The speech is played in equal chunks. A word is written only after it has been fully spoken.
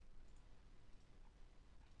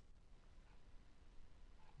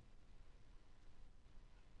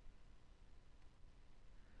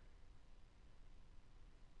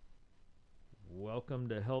welcome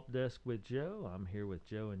to Help Desk with Joe. I'm here with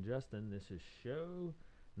Joe and Justin. This is show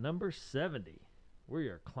number 70. We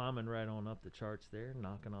are climbing right on up the charts there,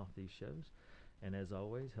 knocking off these shows. And as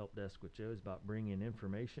always, Help Desk with Joe is about bringing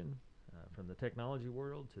information from the technology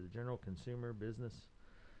world to the general consumer businesses,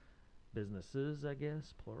 I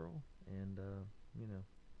guess, plural, and,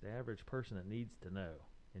 the average person that needs to know.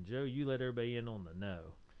 And Joe, you let everybody in on the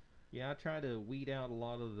know. Yeah, I try to weed out a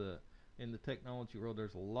lot of in the technology world.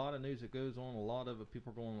 There's a lot of news that goes on. A lot of it,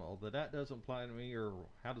 people are going, "Oh, that doesn't apply to me," or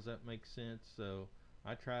 "How does that make sense?" So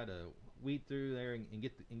I try to weed through there and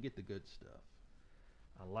get the good stuff.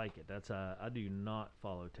 I like it. That's I do not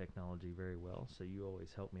follow technology very well, so you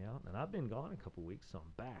always help me out. And I've been gone a couple weeks, so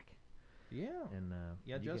I'm back. Yeah, And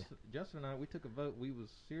yeah. Justin and I, we took a vote. We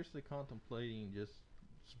was seriously contemplating just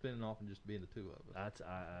spinning off and just being the two of us.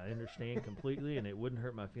 I understand completely, and it wouldn't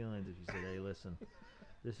hurt my feelings if you said, "Hey, listen,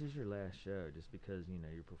 this is your last show," just because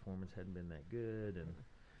your performance hadn't been that good, and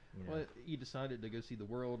Well, you decided to go see the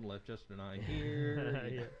world and left Justin and I here.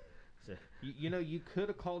 yeah. So, you could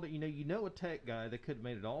have called it. A tech guy that could have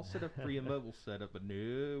made it all set up for your mobile setup, but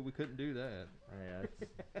no, we couldn't do that.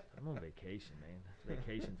 I'm on vacation, man.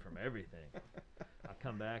 Vacation from everything. I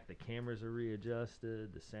come back, the cameras are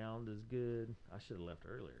readjusted, the sound is good. I should have left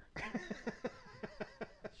earlier.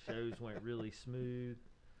 Shows went really smooth.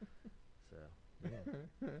 So, yeah.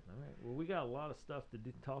 All right. Well, we got a lot of stuff to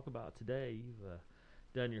talk about today. You've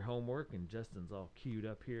done your homework, and Justin's all queued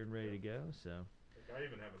up here and ready to go. So. I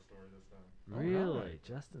even have a story this time. Really? Right.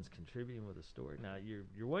 Justin's contributing with a story. Now,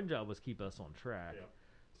 your one job was keep us on track. Yeah.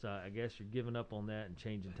 So I guess you're giving up on that and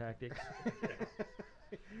changing tactics.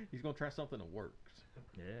 He's gonna try something that works.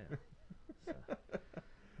 Yeah. So,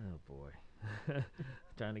 oh boy.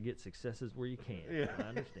 Trying to get successes where you can. Yeah. I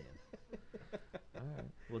understand. All right.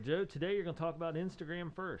 Well, Joe, today you're going to talk about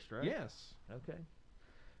Instagram first, right? Yes. Okay.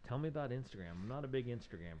 Tell me about Instagram. I'm not a big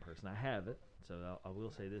Instagram person. I have it, so I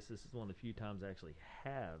will say this. This is one of the few times I actually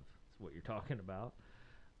have what you're talking about.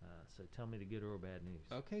 So tell me the good or bad news.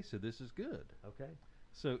 Okay, so this is good. Okay.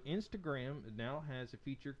 So Instagram now has a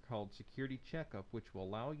feature called Security Checkup, which will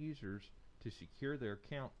allow users to secure their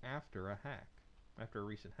account after a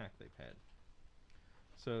recent hack they've had.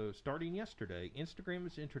 So starting yesterday, Instagram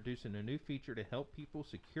is introducing a new feature to help people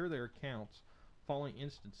secure their accounts following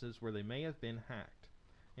instances where they may have been hacked.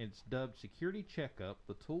 And it's dubbed Security Checkup.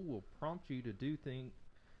 The tool will prompt you to do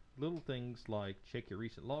little things like check your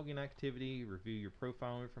recent login activity, review your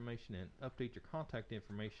profile information, and update your contact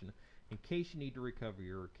information in case you need to recover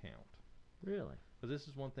your account. Really? But this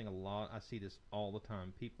is one thing I see this all the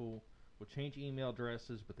time. People will change email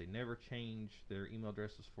addresses, but they never change their email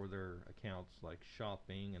addresses for their accounts like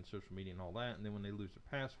shopping and social media and all that. And then when they lose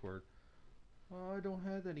their password, "Oh, I don't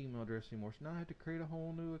have that email address anymore, so now I have to create a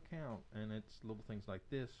whole new account." And it's little things like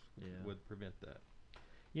this would prevent that.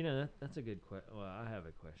 That's a good question. Well, I have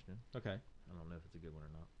a question. Okay. I don't know if it's a good one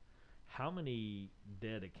or not. How many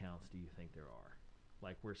dead accounts do you think there are?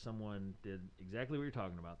 Like where someone did exactly what you're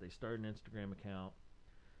talking about. They start an Instagram account,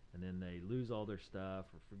 and then they lose all their stuff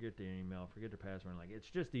or forget their email, forget their password. Like it's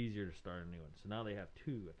just easier to start a new one. So now they have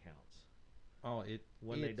two accounts. Oh,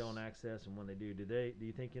 when they don't access and when they do. Do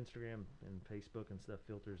you think Instagram and Facebook and stuff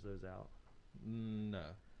filters those out? No.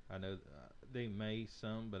 I know they may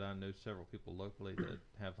some, but I know several people locally that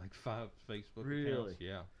have like 5 Facebook accounts.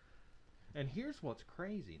 Yeah. And here's what's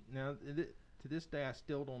crazy. Now, to this day, I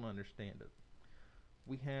still don't understand it.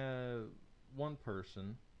 We have one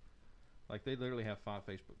person, like they literally have 5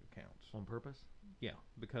 Facebook accounts. On purpose? Yeah,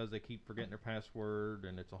 because they keep forgetting their password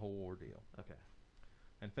and it's a whole ordeal. Okay.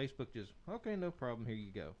 And Facebook just, okay, no problem, here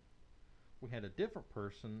you go. We had a different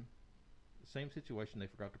person, same situation, they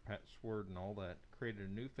forgot their password and all that, created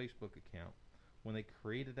a new Facebook account. When they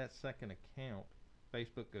created that second account,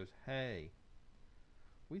 Facebook goes, "Hey,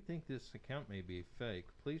 we think this account may be fake.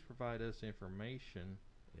 Please provide us information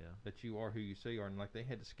that you are who you say you are." And like they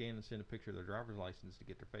had to scan and send a picture of their driver's license to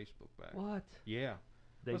get their Facebook back. What? Yeah.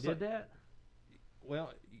 They did that?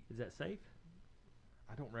 Well, is that safe?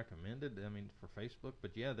 I don't recommend it. I mean, for Facebook,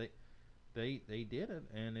 but yeah, they did it,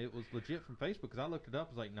 and it was legit from Facebook. Because I looked it up,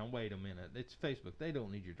 I was like, "No, wait a minute, it's Facebook. They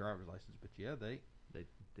don't need your driver's license." But yeah, they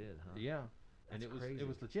did, huh? Yeah. That's and crazy. It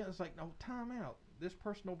was legit. It's like, no, time out. This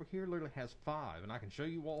person over here literally has 5, and I can show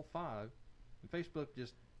you all 5. And Facebook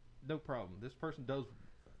just, no problem. This person does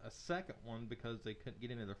a second one because they couldn't get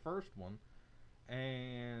into the first one,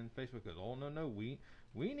 and Facebook goes, "Oh no, we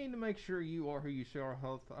need to make sure you are who you say are."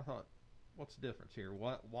 I thought, what's the difference here?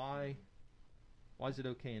 Why is it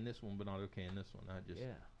okay in this one but not okay in this one?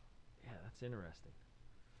 Yeah, that's interesting.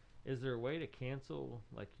 Is there a way to cancel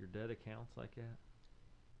like your dead accounts like that?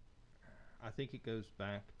 I think it goes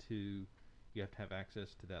back to you have to have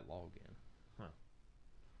access to that login.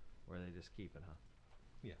 Where they just keep it, huh?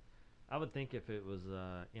 Yeah. I would think if it was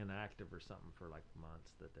inactive or something for like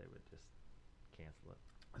months that they would just cancel it.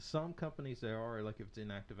 Some companies they are like if it's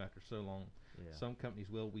inactive after so long. Yeah. Some companies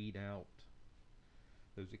will weed out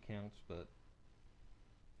those accounts, but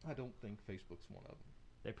I don't think Facebook's one of them.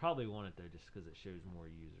 They probably want it though, just because it shows more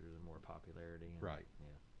users and more popularity. And, Right.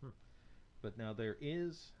 Yeah. But now there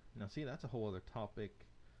is see that's a whole other topic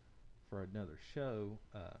for another show.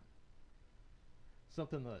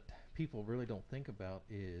 Something that people really don't think about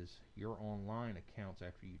is your online accounts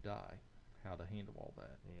after you die. How to handle all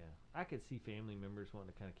that. Yeah. I could see family members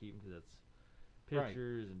wanting to kind of keep them because that's Right.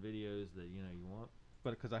 pictures and videos that you want.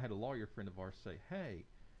 But because I had a lawyer friend of ours say, "Hey,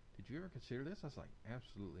 did you ever consider this?" I was like,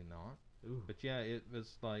 "Absolutely not." Ooh. But yeah, it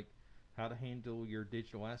was like how to handle your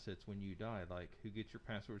digital assets when you die, like who gets your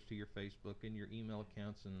passwords to your Facebook and your email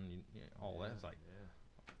accounts and all that. It's like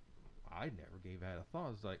I never gave that a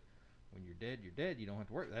thought. It's like when you're dead, you're dead. You don't have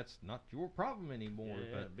to worry. That's not your problem anymore.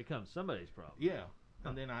 Yeah, But it becomes somebody's problem. yeah.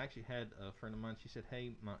 And then I actually had a friend of mine. She said,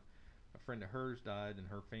 "Hey, a friend of hers died, and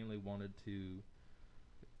her family wanted to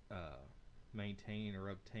maintain or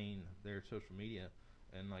obtain their social media,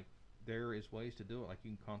 and like there is ways to do it. Like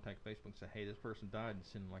you can contact Facebook and say, "Hey, this person died," and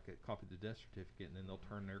send them like a copy of the death certificate, and then they'll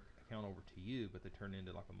turn their account over to you, but they turn it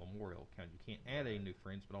into like a memorial account. You can't add any new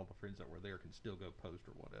friends, but all the friends that were there can still go post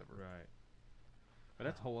or whatever. Right. But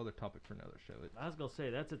that's a whole other topic for another show. I was gonna say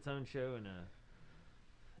that's its own show in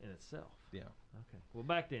itself. Yeah. Okay. Well,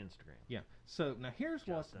 back to Instagram. Yeah. So now here's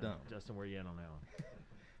what's Justin, dumb. Justin, where you at on that one?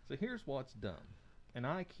 So here's what's dumb, and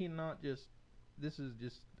I cannot just. This is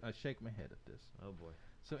just I shake my head at this. Oh boy.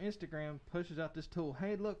 So Instagram pushes out this tool.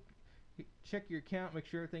 Hey, look, check your account, make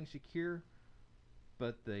sure everything's secure,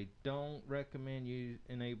 but they don't recommend you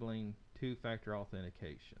enabling two-factor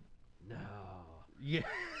authentication. No. Yeah.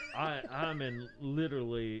 I'm in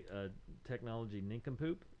literally a technology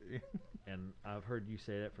nincompoop, and I've heard you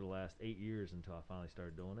say that for the last 8 years until I finally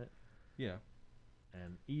started doing it. Yeah.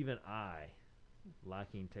 And even I,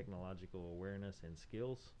 lacking technological awareness and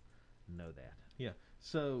skills, know that. Yeah.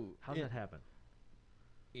 So how's that happen?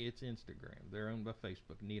 It's Instagram. They're owned by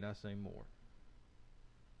Facebook. Need I say more?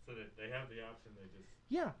 So that they have the option, they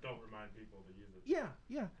just don't remind people to use it.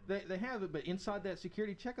 Yeah. They have it, but inside that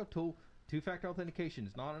security checkup tool, two-factor authentication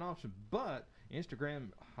is not an option. But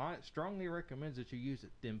Instagram strongly recommends that you use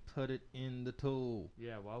it. Then put it in the tool.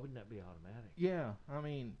 Yeah, why wouldn't that be automatic? Yeah, I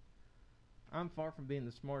mean, I'm far from being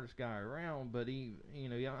the smartest guy around, but I'm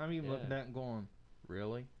even looking at it and going,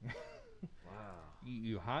 really? Wow.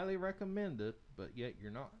 You highly recommend it, but yet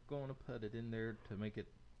you're not going to put it in there to make it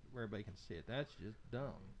where everybody can see it. That's just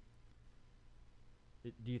dumb.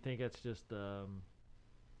 Do you think that's just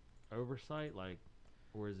oversight,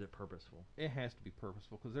 or is it purposeful? It has to be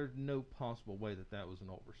purposeful because there's no possible way that was an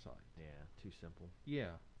oversight. Yeah, too simple.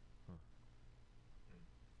 Yeah. Huh.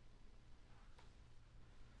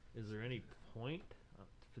 Is there any point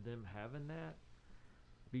for them having that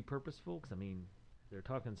be purposeful? Because, I mean, they're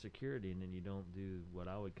talking security, and then you don't do what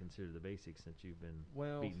I would consider the basics since you've been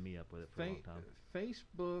beating me up with it for a long time.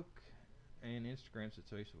 Facebook and Instagram, since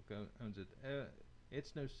Facebook owns it,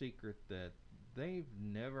 it's no secret that they've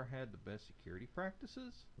never had the best security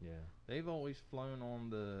practices. Yeah. They've always flown on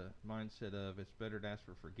the mindset of it's better to ask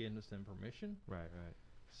for forgiveness than permission. Right.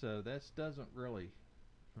 So that doesn't really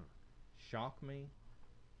shock me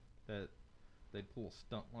that they'd pull a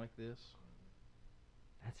stunt like this.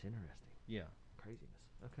 That's interesting. Yeah. Craziness.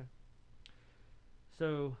 Okay.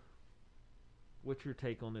 So, what's your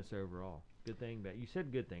take on this overall? Good thing, bad? You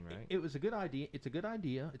said good thing, right? It was a good idea. It's a good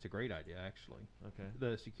idea. It's a great idea, actually. Okay.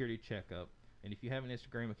 The security checkup. And if you have an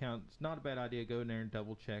Instagram account, it's not a bad idea. Go in there and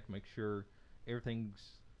double check, make sure everything's,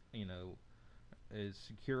 as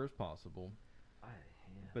secure as possible.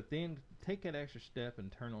 But then take that extra step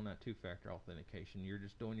and turn on that two-factor authentication. You're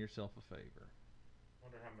just doing yourself a favor. I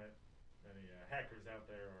wonder how many hackers out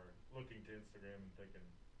there are looking to Instagram and thinking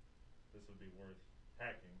this would be worth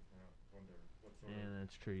hacking. I wonder what sort of...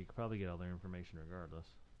 that's true. You could probably get all their information regardless.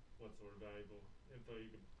 What sort of valuable info you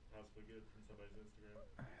could possibly get from somebody's Instagram.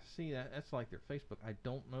 See, that's like their Facebook. I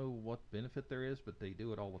don't know what benefit there is, but they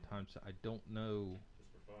do it all the time, so I don't know.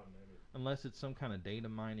 Just for fun, maybe. Unless it's some kind of data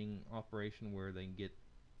mining operation where they can get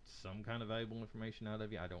some kind of valuable information out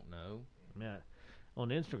of you. I don't know. Yeah. On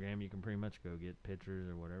Instagram, you can pretty much go get pictures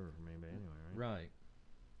or whatever from anybody anyway, right? Right.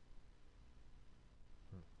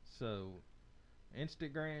 So,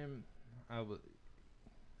 Instagram,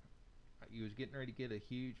 you was getting ready to get a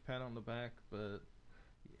huge pat on the back, but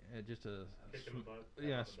just a Kick in the butt.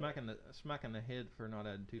 yeah, pat on the back. smacking the head for not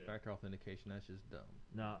adding Yeah. two-factor authentication. That's just dumb.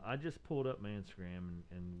 Now, I just pulled up my Instagram,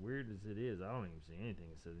 and weird as it is, I don't even see anything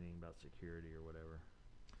that says anything about security or whatever.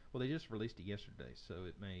 Well, they just released it yesterday, so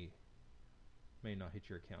it may not hit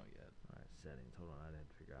your account yet. All right, settings. Hold on, I'd have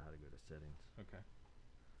to figure out how to go to settings. Okay.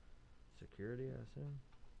 Security, I assume.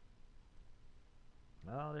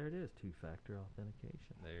 Oh, there it is. Two-factor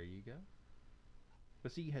authentication. There you go.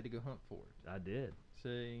 But see, you had to go hunt for it. I did.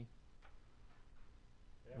 See,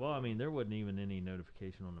 Yeah, Well, I mean, there wasn't even any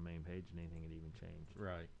notification on the main page, and anything had even changed.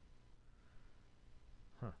 right.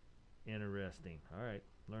 Interesting. All right,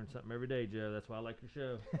 learn something every day, Joe. That's why I like your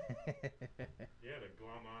show. Yeah, to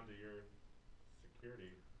glom onto your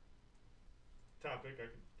security topic, I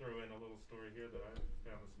could throw in a little story here that I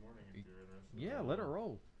found this morning if you're interested. Yeah, let it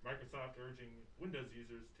roll. Microsoft urging Windows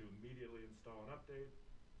users to immediately install an update.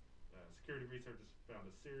 Security researchers found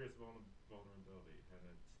a serious vulnerability, and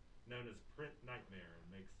it's known as Print Nightmare, and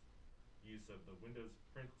makes use of the Windows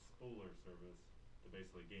Print Spooler service to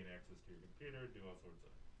basically gain access to your computer, do all sorts of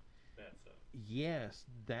bad stuff. Yes,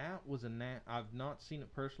 that was I've not seen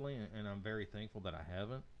it personally, and I'm very thankful that I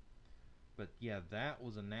haven't. But yeah, that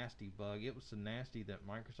was a nasty bug. It was so nasty that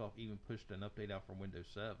Microsoft even pushed an update out for Windows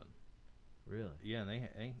 7. Really? Yeah,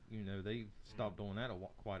 and they stopped doing that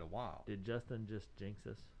quite a while. Did Justin just jinx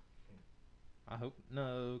us? I hope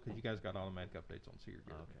no, because you guys got automatic updates on, so you're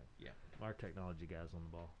good. Okay. Yeah. Our technology guys on the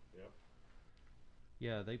ball. Yep.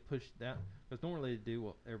 Yeah, they pushed that because normally they do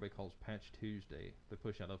what everybody calls Patch Tuesday. They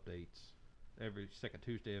push out updates every second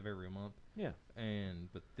Tuesday of every month. Yeah.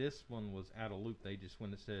 But this one was out of loop. They just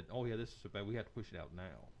went and said, "Oh yeah, this is so bad. We have to push it out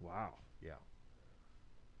now." Wow. Yeah.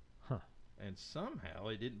 Huh. And somehow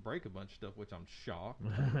it didn't break a bunch of stuff, which I'm shocked.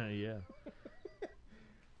 Yeah.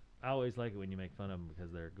 I always like it when you make fun of them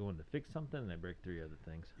because they're going to fix something and they break 3 other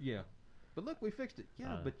things. Yeah. But look, we fixed it.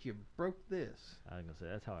 Yeah, but you broke this. I was gonna say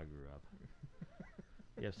that's how I grew up.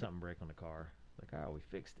 You have something break on the car, like, oh, we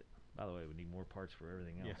fixed it. By the way, we need more parts for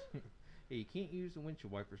everything else. Yeah. Yeah, you can't use the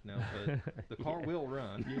windshield wipers now, but the car will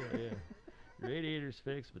run. Yeah. Radiator's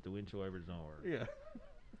fixed, but the windshield wipers don't work. Yeah.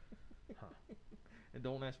 Huh. And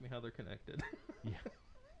don't ask me how they're connected. Yeah.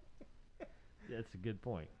 That's a good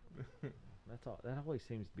point. That's all. That always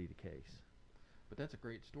seems to be the case. But that's a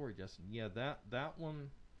great story, Justin. Yeah, that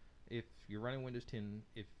one. If you're running Windows 10,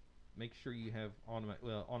 make sure you have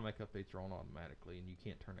automatic updates are on automatically, and you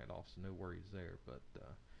can't turn that off, so no worries there. But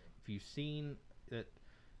if you've seen that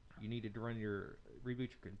you needed to reboot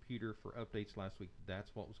your computer for updates last week,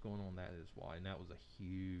 that's what was going on. That is why, and that was a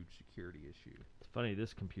huge security issue. It's funny.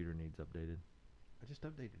 This computer needs updated. I just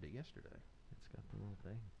updated it yesterday. It's got the little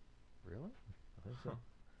thing. Really? I think so.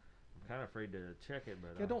 I'm kind of afraid to check it,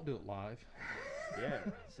 but Yeah, don't do it live. Yeah,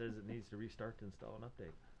 it says it needs to restart to install an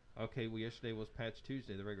update. Okay, well, yesterday was Patch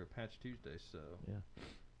Tuesday, the regular Patch Tuesday, so... Yeah.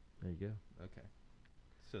 There you go. Okay.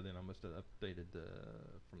 So then I must have updated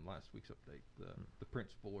from last week's update, the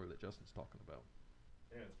print spooler that Justin's talking about.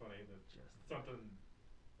 Yeah, it's funny that Just something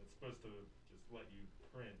that's supposed to just let you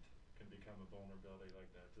print can become a vulnerability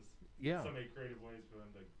like that. Just Yeah. so many creative ways for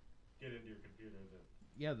them to get into your computer that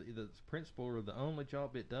Yeah, the print spooler, the only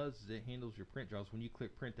job it does is it handles your print jobs. When you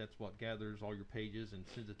click print, that's what gathers all your pages and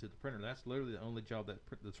sends it to the printer. That's literally the only job that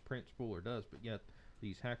this print spooler does. But yet,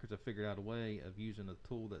 these hackers have figured out a way of using a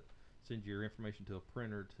tool that sends your information to a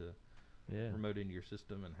printer to remote into your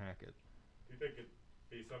system and hack it. do you think it'd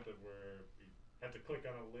be something where you have to click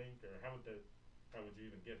on a link, or how would you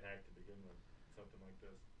even get hacked to begin with? Something like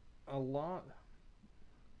this. A lot.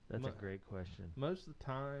 That's a great question. Most of the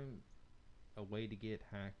time, a way to get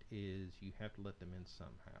hacked is you have to let them in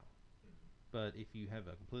somehow. But if you have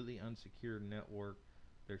a completely unsecured network,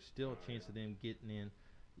 there's still a chance of them getting in.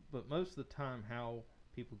 But most of the time, how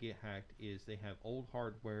people get hacked is they have old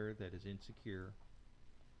hardware that is insecure,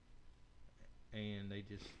 and they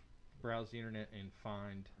just browse the internet and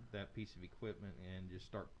find that piece of equipment and just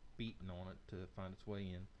start beating on it to find its way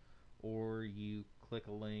in. Or you click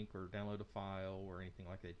a link or download a file or anything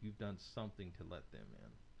like that. You've done something to let them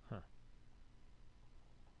in.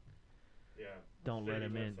 Yeah. Don't let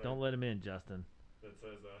him in. Don't let him in, Justin. That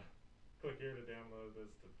says, click here to download this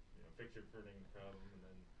to fix your printing problem, and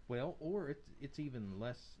then. Well, or it's even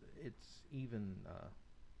less. It's even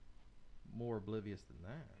more oblivious than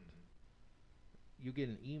that. You get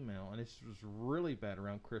an email, and this was really bad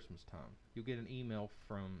around Christmas time. You'll get an email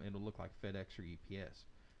from, it'll look like FedEx or UPS.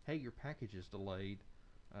 Hey, your package is delayed.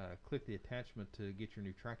 Click the attachment to get your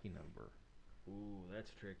new tracking number. Ooh,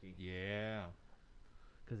 that's tricky. Yeah.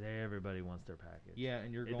 Because everybody wants their package. Yeah,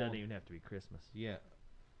 and It doesn't even have to be Christmas. Yeah.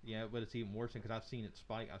 Yeah, but it's even worse because I've seen it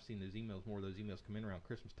spike. I've seen those emails, more of those emails come in around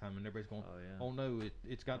Christmas time, and everybody's going, Oh yeah. "Oh no,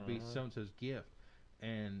 it's got to be so and so's gift,"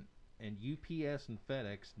 and UPS and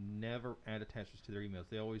FedEx never add attachments to their emails.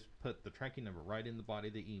 They always put the tracking number right in the body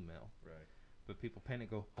of the email. Right. But people panic,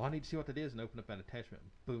 go, "Oh, I need to see what that is," and open up that attachment.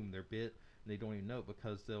 And boom, they're bit, and they don't even know it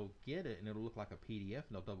because they'll get it and it'll look like a PDF,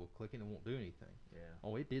 and they'll double click it and it won't do anything. Yeah.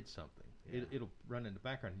 Oh, it did something. Yeah. It'll run in the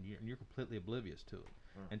background, and you're completely oblivious to it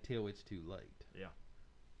until it's too late. Yeah.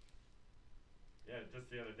 Yeah, just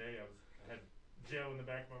the other day I had Joe in the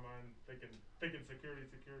back of my mind thinking security,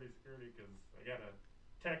 because I got a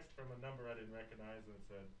text from a number I didn't recognize and it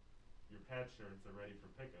said, "Your patch shirts are ready for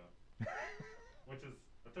pickup," which is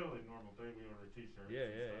a totally normal thing. We order T-shirts and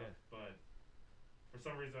stuff, but for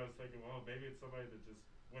some reason I was thinking, well, maybe it's somebody that just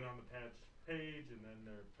went on the patch page and then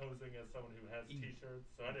they're posing as someone who has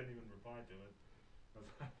T-shirts, so I didn't even reply to it.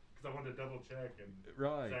 Because I wanted to double check, and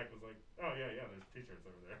Zach was like, "Oh yeah, there's T-shirts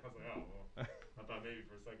over there." I was like, "Oh well." I thought maybe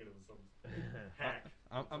for a second it was some hack.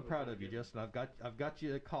 I'm proud of you, Justin. I've got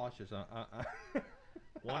you cautious.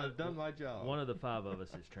 I've done my job. One of the 5 of us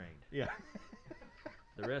is trained. Yeah.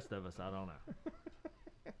 The rest of us, I don't know.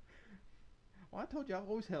 Well, I told you I've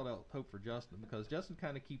always held out hope for Justin because Justin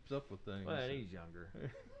kind of keeps up with things. Well, he's younger.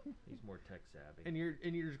 He's more tech savvy. And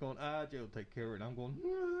you're just going, Joe will take care of it. And I'm going,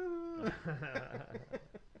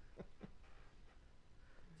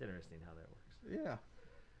 It's interesting how that works. yeah.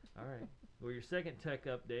 All right. Well, your second tech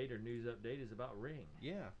update or news update is about Ring.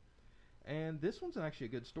 Yeah. And this one's actually a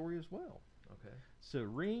good story as well. Okay. So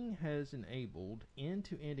Ring has enabled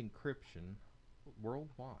end-to-end encryption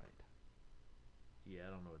worldwide. Yeah,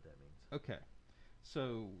 I don't know what that means. Okay.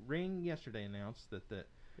 So Ring yesterday announced that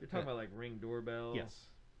You're talking about like Ring doorbell? Yes.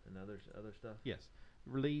 And other stuff? Yes.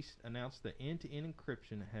 Announced that end-to-end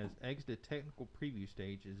encryption has exited technical preview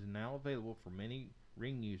stage and is now available for many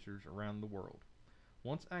Ring users around the world.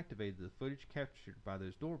 Once activated, the footage captured by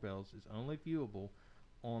those doorbells is only viewable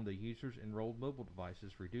on the user's enrolled mobile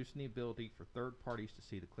devices, reducing the ability for third parties to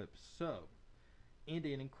see the clips. So,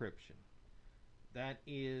 end-to-end encryption.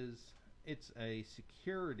 It's a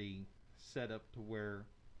security setup to where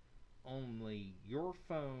only your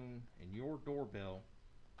phone and your doorbell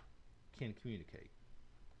can communicate.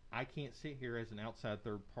 I can't sit here as an outside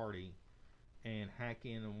third party and hack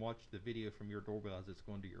in and watch the video from your doorbell as it's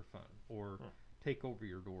going to your phone or take over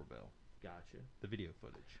your doorbell. Gotcha. The video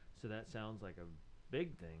footage. So that sounds like a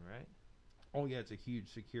big thing, right? Oh yeah, it's a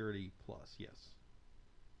huge security plus, yes.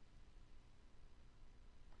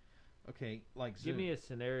 Okay, like Zoom. Give me a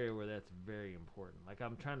scenario where that's very important. Like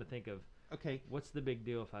I'm trying to think of what's the big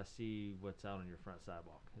deal if I see what's out on your front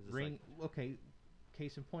sidewalk? Is this Ring,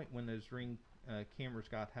 case in point, when those Ring cameras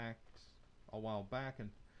got hacked a while back,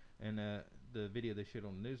 and the video they showed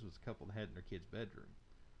on the news was a couple that had in their kid's bedroom,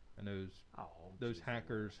 and those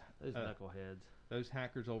hackers, those knuckleheads, those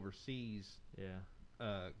hackers overseas,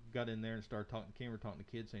 got in there and started talking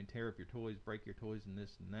to kids, saying tear up your toys, break your toys, and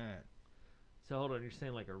this and that. So hold on, you're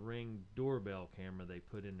saying like a Ring doorbell camera they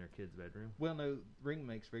put in their kid's bedroom? Well, no, Ring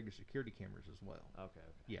makes regular security cameras as well.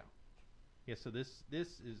 Okay. Yeah. So this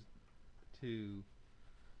is to.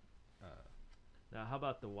 Now, how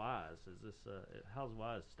about the Wise? Is this how's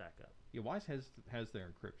Wise stack up? Yeah, Wise has their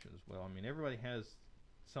encryption as well. I mean, everybody has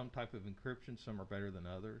some type of encryption. Some are better than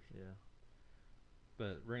others. Yeah.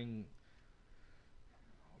 But Ring's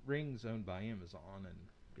owned by Amazon, and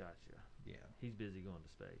gotcha. Yeah. He's busy going to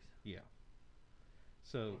space. Yeah.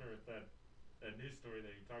 So. I wonder if that news story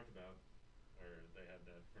that you talked about, where they had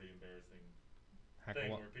that pretty embarrassing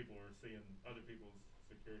thing where people were seeing other people's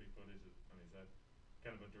security footage. I mean, is that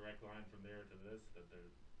kind of a direct line from there to this? That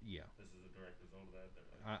this is a direct result of that.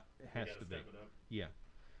 It has to be. Step it up. Yeah.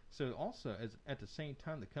 So also, at the same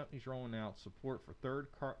time, the company's rolling out support for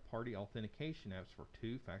third-party authentication apps for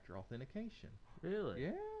two-factor authentication. Really?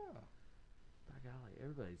 Yeah. By golly,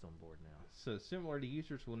 everybody's on board now. So similarly,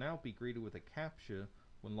 users will now be greeted with a CAPTCHA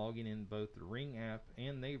when logging in both the Ring app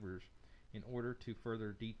and Neighbors in order to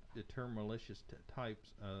further deter malicious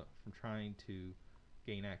types from trying to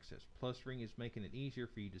gain access. Plus, Ring is making it easier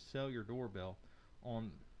for you to sell your doorbell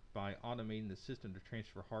by automating the system to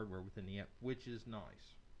transfer hardware within the app, which is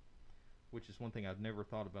nice. Which is one thing I've never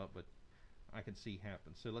thought about, but I can see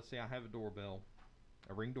happen. So let's say I have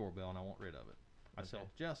a Ring doorbell, and I want rid of it. I sell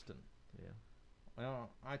it to Justin. Yeah. Well,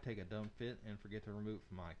 I take a dumb fit and forget to remove it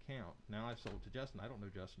from my account. Now I've sold it to Justin. I don't know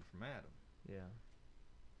Justin from Adam. Yeah.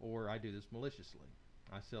 Or I do this maliciously.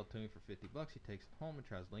 I sell it to him for $50. He takes it home and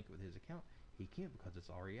tries to link it with his account. He can't because it's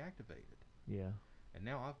already activated. Yeah. And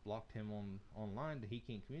now I've blocked him online that he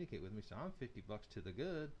can't communicate with me. So I'm $50 to the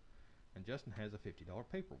good, and Justin has a $50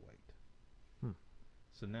 paperweight.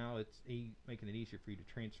 So now it's making it easier for you to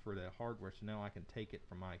transfer that hardware. So now I can take it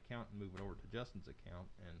from my account and move it over to Justin's account,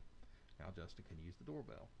 and now Justin can use the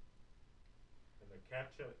doorbell. And the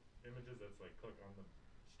captcha images, that's like click on the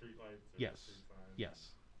street lights or Yes. street signs.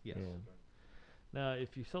 Yes. Yes. Yeah. Okay. Now,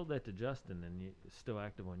 if you sold that to Justin and it's still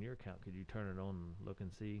active on your account, could you turn it on and look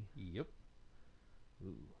and see? Yep.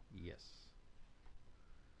 Ooh, Yes.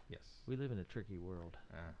 Yes. we live in a tricky world.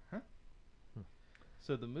 Uh-huh. Hmm.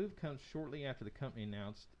 So the move comes shortly after the company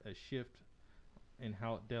announced a shift in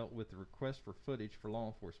how it dealt with the request for footage for law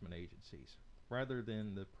enforcement agencies. Rather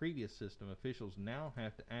than the previous system, officials now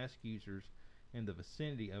have to ask users in the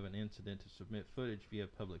vicinity of an incident to submit footage via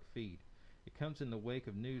public feed. It comes in the wake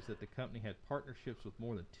of news that the company had partnerships with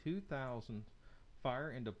more than 2,000 fire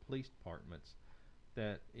and police departments.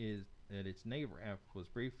 That its neighbor app was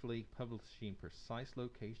briefly publishing precise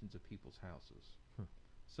locations of people's houses. Hmm.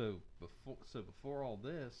 So before all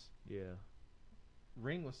this, Yeah.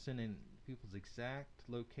 Ring was sending people's exact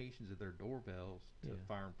locations of their doorbells to Yeah.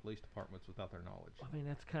 fire and police departments without their knowledge. I mean,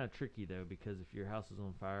 that's kind of tricky, though, because if your house is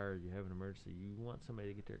on fire or you have an emergency, you want somebody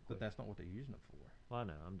to get there quick. But that's not what they're using it for. Well, I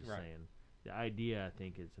know. I'm just Right. saying. The idea, I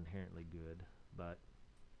think, is inherently good, but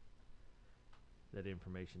that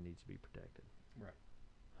information needs to be protected. Right.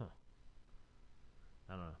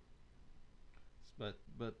 I don't know.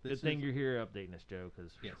 But this Good thing is, you're here updating us, Joe,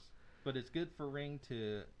 because yes. But it's good for Ring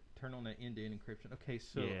to turn on that end-to-end encryption. Okay,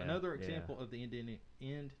 so Yeah, another yeah. example of the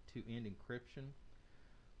end-to-end encryption.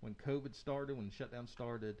 When COVID started, when the shutdown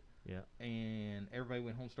started, Yeah. and everybody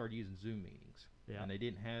went home, started using Zoom meetings, Yeah. and they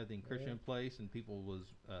didn't have the encryption in place, and people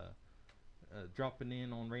was dropping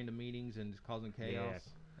in on random meetings and just causing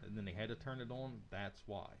chaos, and then they had to turn it on. That's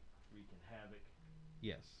why. Wreaking havoc.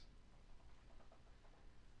 Yes.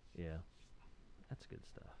 Yeah. That's good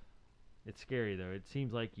stuff. It's scary, though. It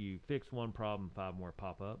seems like you fix one problem, 5 more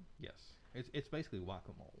pop up. Yes. It's basically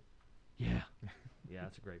whack-a-mole. Yeah. Yeah,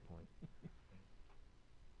 that's a great point.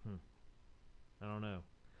 I don't know.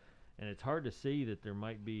 And it's hard to see that there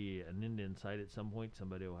might be an end in sight at some point.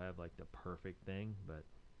 Somebody will have like the perfect thing, but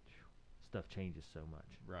stuff changes so much.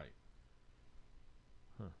 Right.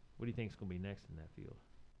 What do you think is going to be next in that field?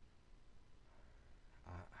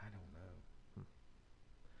 I don't know.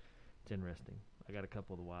 It's interesting. I got a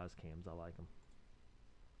couple of the Wise cams. I like them.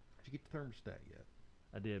 Did you get the thermostat yet?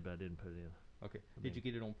 I did, but I didn't put it in. Okay. I Did mean- you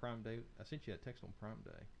get it on Prime Day? I sent you that text on Prime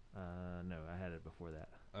Day. No, I had it before that.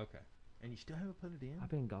 Okay. And you still haven't put it in? I've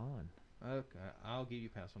been gone. Okay. I'll give you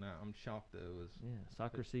a pass on that. I'm shocked, though. Yeah,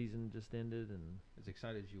 soccer season just ended, and As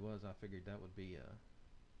excited as you was, I figured that would be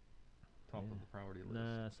top Yeah. of the priority list.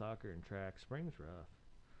 nah, soccer and track. Spring's rough.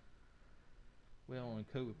 Well, and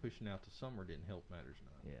COVID pushing out to summer didn't help matters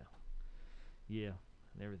none. Yeah. Yeah,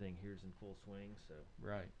 and everything here's in full swing, so,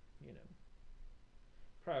 Right. you know.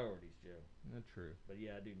 Priorities, Joe. That's true. But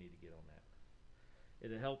yeah, I do need to get on that.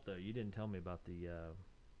 It'll help, though. You didn't tell me about the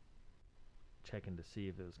checking to see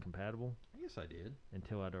if it was compatible Yes, I did.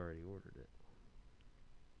 until I'd already ordered it.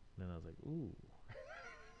 And then I was like, ooh.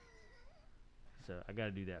 So I got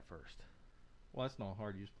to do that first. Well, that's not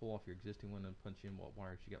hard. You just pull off your existing one and punch in what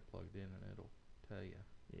wires you got plugged in, and it'll tell you.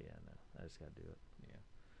 Yeah, I know. I just got to do it. Yeah.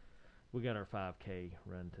 We got our 5K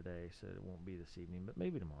run today, so it won't be this evening, but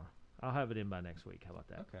maybe tomorrow. I'll have it in by next week. How about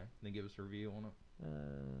that? Okay. Then give us a review on it.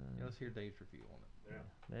 Yeah, let's hear Dave's review on it.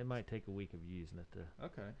 Yeah. It might take a week of using it to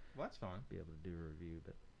Okay. Well, that's fine. be able to do a review,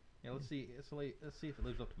 but Yeah. Let's see. Let's see if it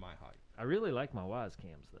lives up to my height. I really like my Wise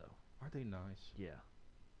cams, though. Aren't they nice? Yeah.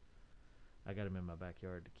 I got them in my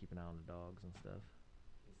backyard to keep an eye on the dogs and stuff.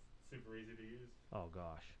 It's super easy to use. Oh,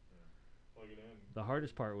 gosh. Plug it in. The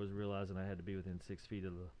hardest part was realizing I had to be within 6 feet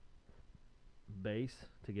of the base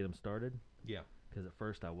to get them started, Yeah. because at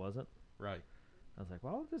first I wasn't. Right. I was like,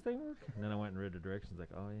 why won't this thing work? And then I went and read the directions, like,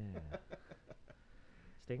 oh, yeah.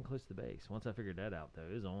 Staying close to the base. Once I figured that out, though,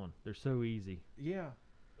 it was on. They're so easy. Yeah.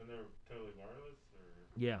 And they're totally wireless,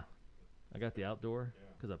 or Yeah. I got the outdoor, yeah.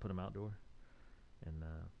 because I put them outdoor. And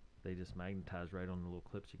they just magnetize right on the little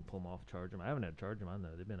clips. You can pull them off, charge them. I haven't had to charge them, I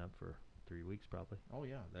know. They've been up for 3 weeks, probably. Oh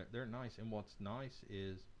yeah. They're nice. And what's nice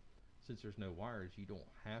is, since there's no wires, you don't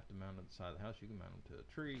have to mount them to the side of the house. You can mount them to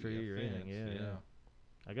a tree, Tree a or fence. anything, yeah.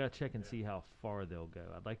 I got to check and see how far they'll go.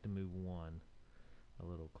 I'd like to move one a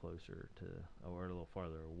little closer to, or a little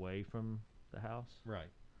farther away from the house. Right.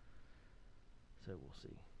 So we'll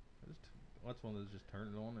see. That's one of those, just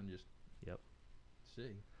turn it on and just Yep.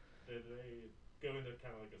 see. Did they go into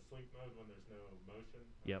kind of like a sleep mode when there's no motion? Or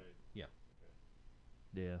Yep. they-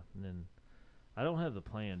 Yeah, and then I don't have the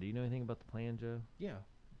plan. Do you know anything about the plan, Joe? Yeah.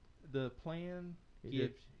 The plan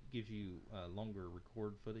It gives you longer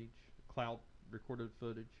record footage, cloud recorded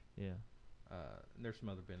footage. Yeah. And there's some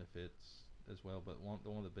other benefits as well. But one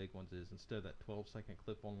of the big ones is instead of that 12-second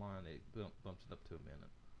clip online, it bumps it up to a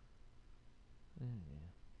minute. Yeah.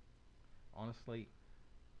 Honestly,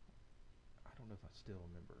 I don't know if I still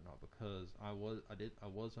remember or not, because I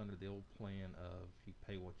was under the old plan of you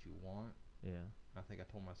pay what you want. Yeah. I think I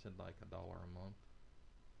told him I said like $1 a month,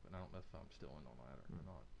 but I don't know if I'm still in on that or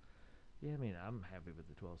not. Yeah, I mean, I'm happy with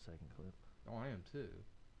the 12-second clip. Oh, I am too.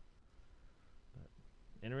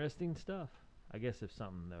 Interesting stuff. I guess if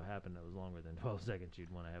something though happened that was longer than 12 seconds,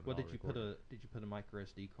 you'd want to have it Well, all did you recorded. put a micro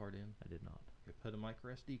SD card in? I did not. Okay, put a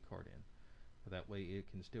micro SD card in. That way it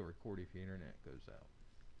can still record if your internet goes out.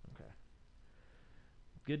 Okay.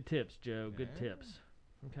 Good tips, Joe. Good Yeah. tips.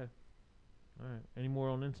 Okay. All right. Any more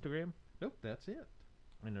on Instagram? Nope, that's it.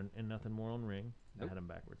 And nothing more on Ring. I Nope. had them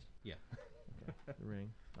backwards. Yeah. Okay. The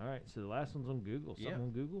Ring. All right. So the last one's on Google. Something Yeah.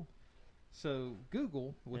 on Google. So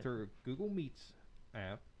Google, with her Google Meets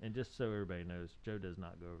app. And just so everybody knows, Joe does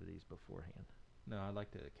not go over these beforehand. No, I like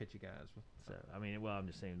to catch you guys. So, I mean, well, I'm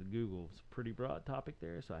just saying the Google's a pretty broad topic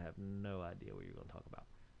there, so I have no idea what you're going to talk about.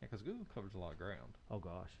 Yeah, because Google covers a lot of ground. Oh,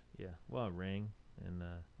 gosh. Yeah. Well, Ring and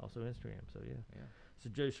also Instagram. So, yeah. Yeah. So,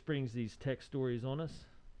 Joe springs these tech stories on us.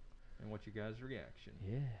 And what's your guys' reaction?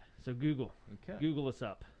 Yeah. So, Google. Okay. Google us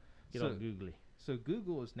up. Get So- on Googly. So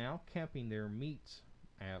Google is now capping their Meets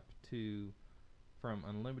app from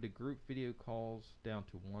unlimited group video calls down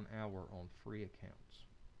to 1 hour on free accounts.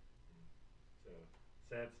 So,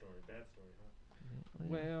 sad story, bad story, huh? Yeah.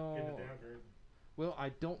 Well, Get a downgrade. well, I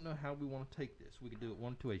don't know how we want to take this. We could do it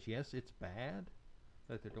one of two ways. Yes, it's bad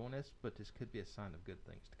that they're doing this, but this could be a sign of good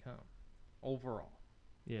things to come overall.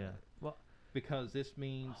 Yeah. Well, Because this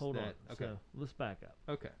means hold that on. So, let's back up.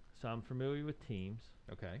 okay, So, I'm familiar with Teams,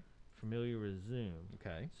 okay, familiar with Zoom.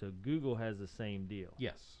 okay. So, Google has the same deal.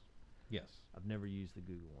 Yes. I've never used the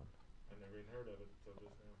Google one. I never even heard of it until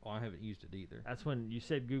just now. Well, I haven't used it either. That's when you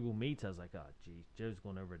said Google Meets. I was like, oh, geez, Joe's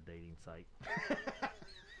going over a dating site.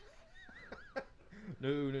 No.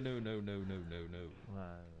 Well,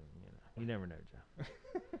 you never know, Joe.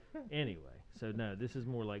 Anyway, so no, this is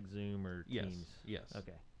more like Zoom or Yes. Teams. Yes.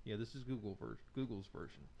 Okay. Yeah, this is Google's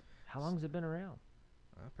version. How long has it been around?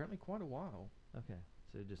 Apparently, quite a while. Okay.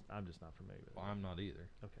 So I'm just not familiar with Well, it. I'm not either.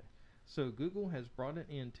 Okay. So Google has brought it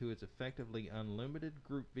into its effectively unlimited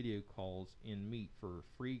group video calls in Meet for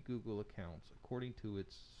free Google accounts, according to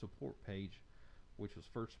its support page, which was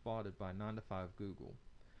first spotted by 9to5 Google.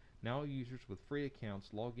 Now users with free accounts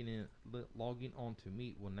logging onto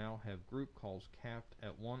Meet will now have group calls capped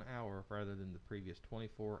at 1 hour rather than the previous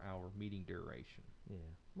 24-hour meeting duration. Yeah.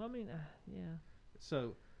 Well, I mean, yeah.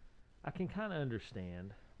 So, I can kind of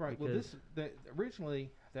understand. right. Well, because-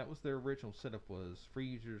 originally that was their original setup, was free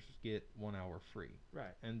users get 1 hour free.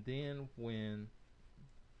 Right. And then when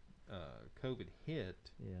COVID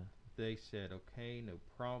hit, Yeah. they said, okay, no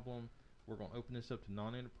problem. We're going to open this up to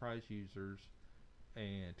non-enterprise users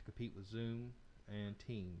and to compete with Zoom and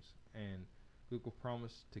Teams. And Google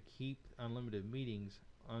promised to keep unlimited meetings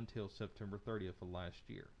until September 30th of last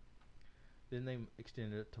year. Then they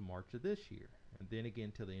extended it to March of this year, and then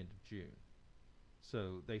again till the end of June.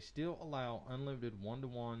 So they still allow unlimited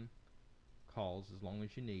one-to-one calls as long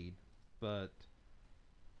as you need, but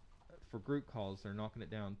for group calls, they're knocking it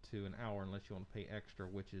down to an hour unless you want to pay extra,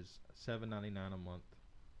 which is $7.99 a month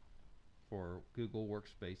for Google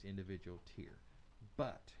Workspace individual tier.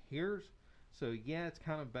 But yeah, it's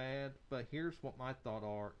kind of bad, but here's what my thoughts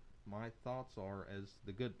are as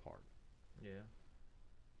the good part. Yeah.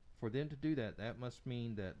 For them to do that, that must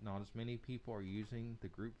mean that not as many people are using the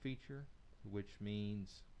group feature, which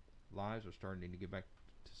means lives are starting to get back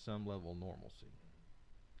to some level of normalcy.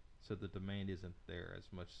 So the demand isn't there as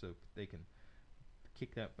much, so they can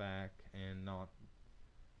kick that back and not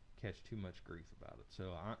catch too much grief about it.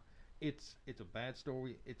 So it's a bad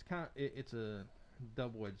story. It's it's a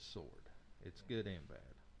double-edged sword. It's good and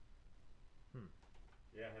bad.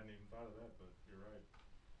 Yeah, I hadn't even thought of that, but you're right.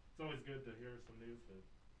 It's always good to hear some news that,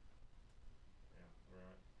 where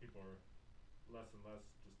people are less and less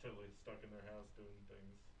just totally stuck in their house doing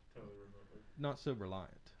things totally remotely. Not so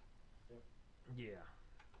reliant. Yeah.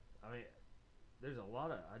 I mean, there's a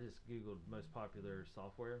lot of. I just Googled most popular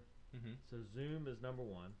software. Mm-hmm. So Zoom is number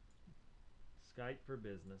one. Skype for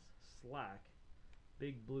business. Slack.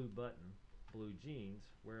 Big Blue Button. Blue Jeans.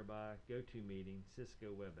 Whereby GoToMeeting.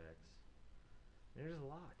 Cisco WebEx. There's a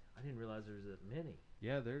lot. I didn't realize there was that many.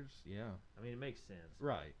 Yeah, yeah. I mean, it makes sense.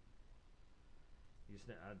 Right.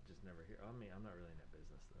 I just never hear. I mean, I'm not really in that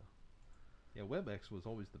business though. Yeah, WebEx was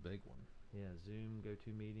always the big one. Yeah, Zoom,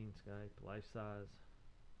 GoToMeeting, Skype, Lifesize.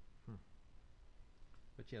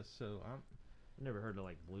 But yes, so I've never heard of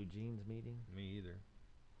like Blue Jeans Meeting, me either.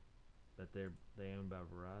 but they owned by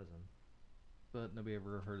Verizon. but nobody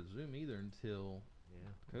ever heard of Zoom either until Yeah.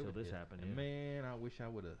 COVID Until this hit. happened. And Yeah. man, I wish I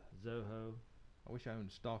would have. Zoho. I wish I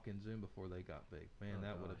owned stock in Zoom before they got big. Man, Oh,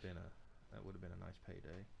 that would have gosh. been a nice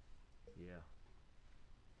payday. Yeah.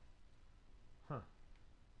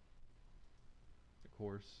 Of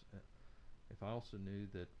course, if I also knew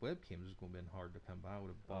that webcams was going to be hard to come by, I would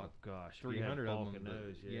have bought Oh gosh. If you had 300 of bulk them. of but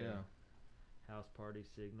those, yeah. House Party,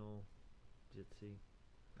 Signal, Jitsi.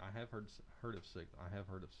 I have heard of Signal. I have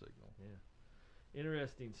heard of Signal. Yeah.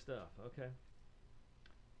 Interesting stuff. Okay.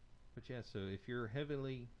 But yeah, so if you're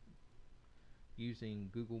heavily using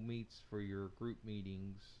Google Meets for your group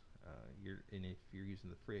meetings, and if you're using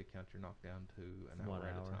the free account, you're knocked down to an hour 1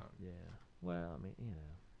 at hour. a time. Yeah. Well, I mean,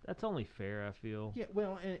 that's only fair, I feel. Yeah,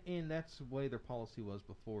 well, and that's the way their policy was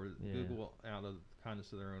before. Yeah. Google, out of the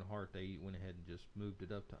kindness of their own heart, they went ahead and just moved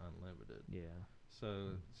it up to unlimited. Yeah. So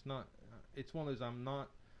it's not. It's one of those. I'm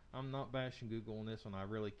not bashing Google on this one. I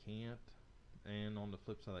really can't. And on the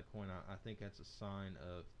flip side of that coin, I think that's a sign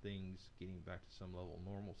of things getting back to some level of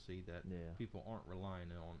normalcy, that Yeah. people aren't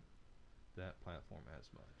relying on that platform as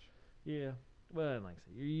much. Yeah. Well, and like I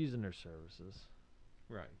said, you're using their services.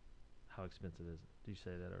 Right. How expensive is it? Did you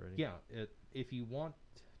say that already? Yeah. If you want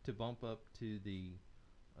to bump up to the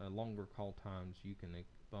longer call times, you can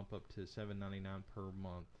bump up to $7.99 per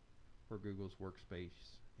month for Google's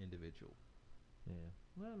Workspace individual. Yeah.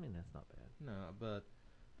 Well, I mean, that's not bad. No, but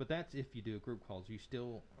that's if you do group calls. You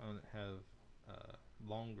still have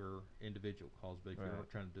longer individual calls, but if you're Right.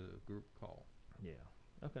 trying to do a group call, Yeah.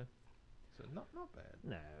 Okay. so not bad.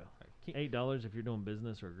 No. I can't- $8 if you're doing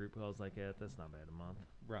business or group calls like that. That's not bad a month.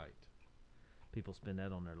 Right. People spend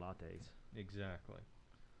that on their lattes. Exactly.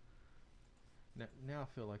 Now I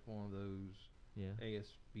feel like one of those Yeah.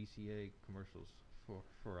 ASBCA commercials.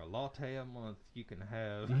 For a latte a month, you can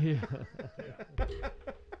have. Yeah.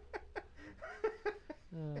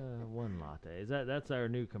 One latte. That's our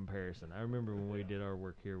new comparison. I remember when we Yeah. did our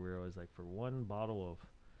work here, we were always like, for one bottle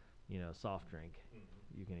of, soft drink,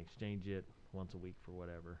 you can exchange it once a week for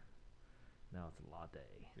whatever. Now it's a latte.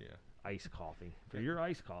 Yeah. Iced coffee. For Yeah. your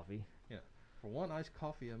iced coffee. For one iced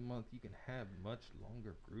coffee a month, you can have much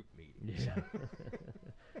longer group meetings. Yeah.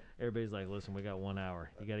 Everybody's like, listen, we got 1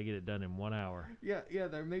 hour. You got to get it done in 1 hour. Yeah.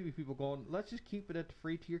 There may be people going, let's just keep it at the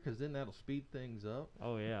free tier because then that'll speed things up.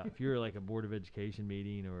 Oh, yeah. If you're like a Board of Education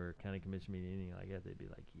meeting or a county commission meeting, anything like that, they'd be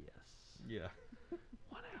like, yes. Yeah.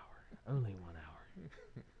 1 hour. Only 1 hour.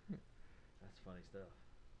 That's funny stuff.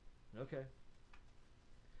 Okay.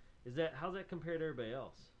 How's that compare to everybody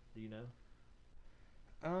else? Do you know?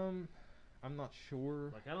 I'm not sure.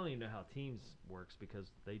 Like, I don't even know how Teams works because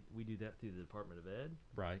we do that through the Department of Ed.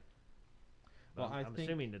 Right. But Well, I'm I think-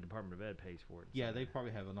 assuming the Department of Ed pays for it. Yeah, so- they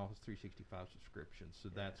probably have an Office 365 subscription, so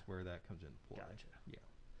Yeah. that's where that comes into play. Gotcha.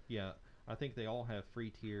 Yeah, I think they all have free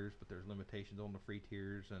tiers, but there's limitations on the free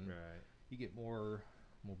tiers, and Right. you get more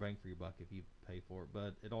bang for your buck if you pay for it.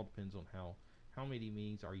 But it all depends on how many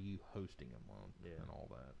meetings are you hosting a month Yeah. and all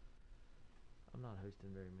that. I'm not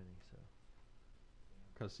hosting very many, so.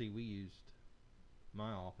 Because see, we used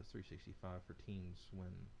my Office 365 for Teams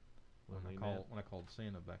when When we I called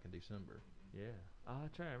Santa back in December. Yeah. Oh,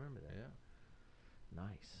 that's right. I remember that. Yeah,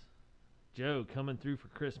 Nice. Joe coming through for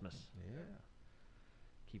Christmas. yeah,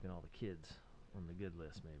 Keeping all the kids on the good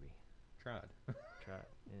list, maybe. tried. Try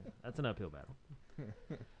it. Yeah. That's an uphill battle.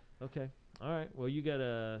 Okay. All right. Well, you got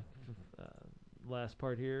a last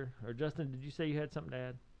part here. Or Justin, did you say you had something to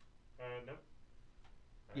add? Nope.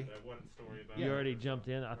 I Yeah. had that one story about. You Yeah. already jumped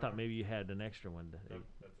in. I thought maybe you had an extra one. Nope,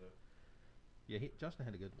 that's it. Yeah, Justin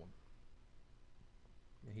had a good one.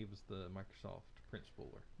 Yeah, he was the Microsoft print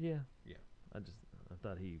spooler. Yeah. Yeah. I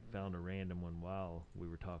thought he found a random one while we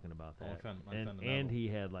were talking about Oh, I that. found and another and one. he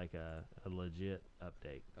had like a legit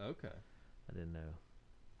update. Okay. I didn't know.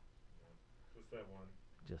 Just that one.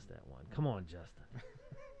 Just that one. Come on, Justin.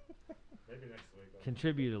 Maybe next week. I'll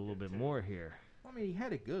Contribute a little get bit two. more here. I mean, he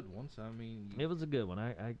had a good one, so I mean, It was a good one.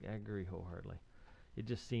 I agree wholeheartedly. It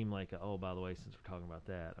just seemed like, oh, by the way, since we're talking about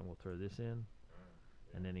that, I'm going to throw this in.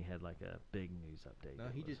 And then he had like a big news update. no,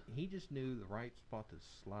 that he was just knew the right spot to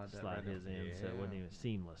slide that slide right his up. in, so it wasn't even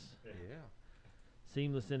seamless. Yeah. Yeah.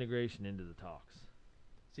 Seamless integration into the talks.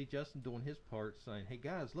 See Justin doing his part, saying, "Hey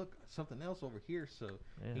guys, look, something else over here." So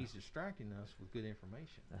Yeah. he's distracting us with good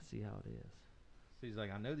information. I see how it is. So he's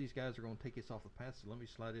like, "I know these guys are going to take us off the path, so let me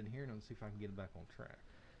slide in here and see if I can get it back on track."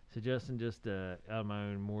 So Justin, just out of my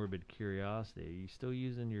own morbid curiosity, are you still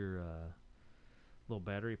using your little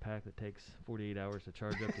battery pack that takes 48 hours to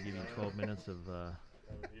charge up to give you 12 minutes of I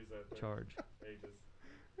haven't used that thing charge? for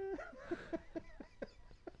ages.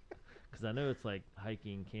 Because I know it's like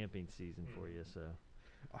hiking, camping season for you. So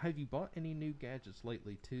Have you bought any new gadgets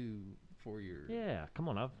lately too for your. Yeah, come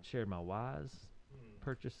on. I've shared my wise Hmm.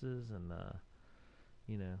 purchases and,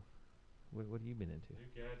 you know, what have you been into? New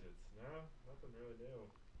gadgets? No, nothing really new.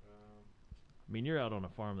 I mean, you're out on a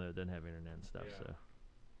farm that doesn't have internet and stuff, Yeah. so.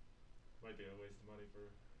 Might be a waste of money for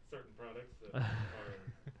certain products that are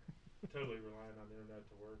totally relying on the internet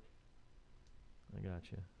to work. I got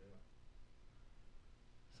you. Yeah.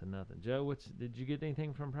 So nothing. Joe, did you get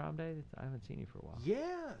anything from Prime Day? I haven't seen you for a while.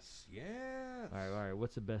 Yes. All right.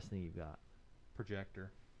 What's the best thing you've got?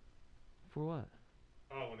 Projector. For what?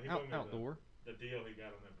 Oh, when he told me Outdoor. the deal he got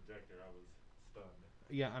on that projector, I was stunned.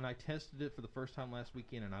 Yeah, and I tested it for the first time last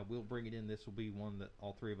weekend, and I will bring it in. This will be one that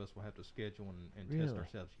all three of us will have to schedule and test Really?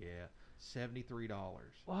 ourselves. Yeah, $73.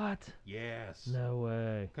 What? Yes. No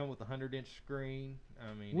way. Come with a 100-inch screen.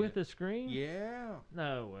 I mean, With a screen? Yeah.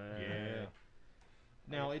 No way. Yeah.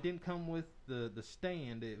 Now it didn't come with the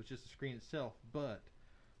stand; it was just the screen itself. But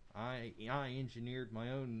I engineered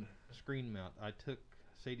my own screen mount. I took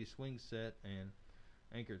Sadie's swing set and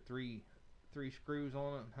anchored three screws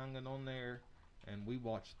on it and hung it on there. And we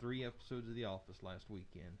watched 3 episodes of The Office last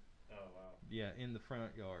weekend. Oh wow. Yeah, in the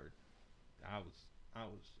front yard. I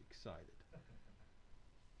was excited.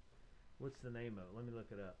 What's the name of it? Let me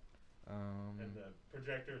look it up. And the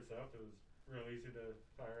projector itself, it was real easy to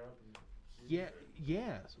fire up and use, Yeah, or-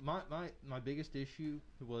 yes. My biggest issue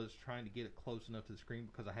was trying to get it close enough to the screen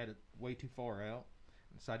because I had it way too far out,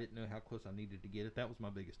 and so I didn't know how close I needed to get it. That was my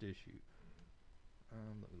biggest issue.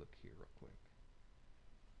 Let me look here real quick.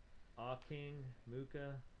 King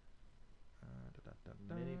Muka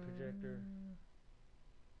mini projector.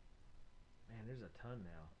 Man, there's a ton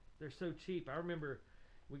now. They're so cheap. I remember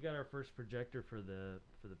we got our first projector for the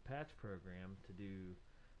patch program to do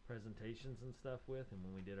presentations and stuff with, and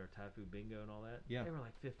when we did our Taifu bingo and all that, Yeah. they were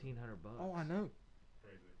like $1,500. Oh, I know.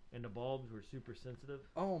 Crazy. And the bulbs were super sensitive.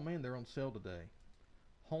 Oh man, they're on sale today.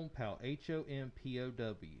 HomePow, HOMPOW. Alright,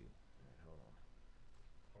 hold on.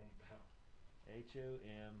 Home pow. HOMPOW.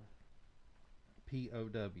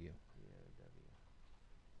 POW.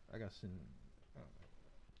 I got some.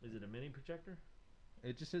 Is it a mini projector?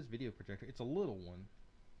 It just says video projector. It's a little one,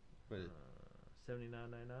 but it,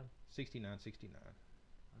 $79.99. $69.69. I don't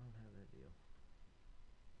have that deal.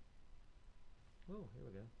 Oh, here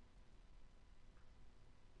we go.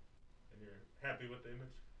 And you're happy with the image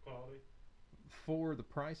quality? For the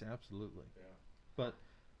price, absolutely. Yeah. But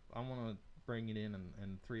I want to bring it in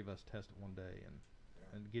and 3 of us test it one day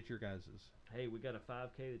and get your guys's. Hey, we got a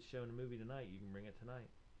 5K that's showing a movie tonight. You can bring it tonight.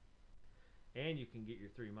 And you can get your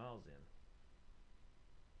 3 miles in.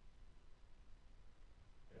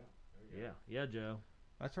 Yeah. There you go. Yeah, Joe.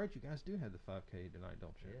 That's right. You guys do have the 5K tonight,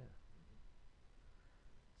 don't you? Yeah.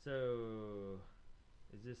 So,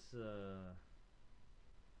 is this,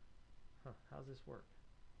 how's this work?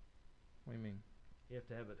 What do you mean? You have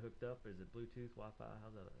to have it hooked up. Is it Bluetooth, Wi-Fi?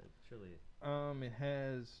 How's that? It's surely. It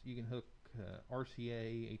has. You can hook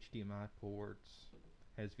RCA, HDMI ports.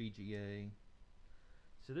 Has VGA.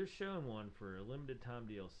 So they're showing one for a limited time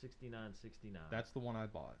deal, $69.69. That's the one I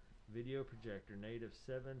bought. Video projector, native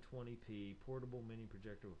 720p, portable mini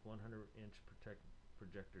projector with 100-inch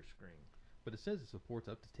projector screen. But it says it supports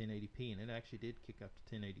up to 1080p, and it actually did kick up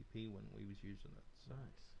to 1080p when we was using it. So.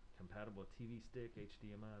 Nice. Compatible with TV stick,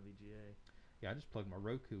 HDMI, VGA. Yeah, I just plugged my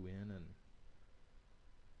Roku in and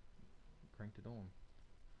cranked it on.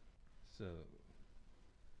 So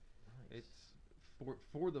Nice. it's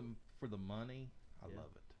for the money. I Yeah.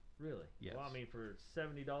 love it. Really? Yes. Well, I mean, for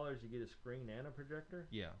 $70, you get a screen and a projector.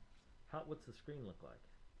 Yeah. What's the screen look like?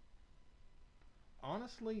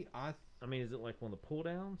 Honestly, I mean, is it like one of the pull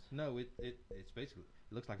downs? no. It's basically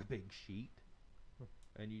it looks like a big sheet,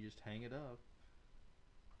 and you just hang it up.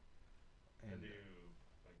 And And do you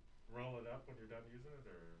like roll it up when you're done using it,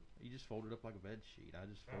 or? you just fold it up like a bed sheet. I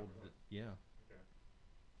just Oh, folded really? it. Yeah. Okay.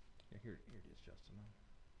 Yeah. Here it is, Justin.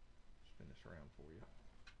 I'll spin this around for you.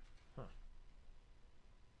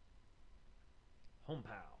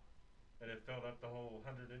 HomePow. And it filled up the whole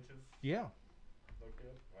 100 inches. Yeah. Look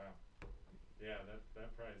good. Wow. Yeah,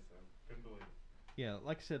 that price, I couldn't believe. Yeah,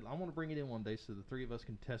 like I said, I want to bring it in one day so the 3 of us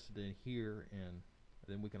can test it in here, and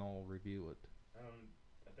then we can all review it.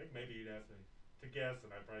 I think maybe you'd ask me to guess,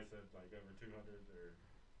 and I probably said like over 200 or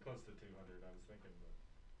close to 200. I was thinking, but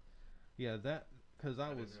Yeah, that because I I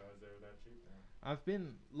didn't was. realize they were that cheap. Now. I've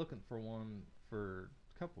been looking for one for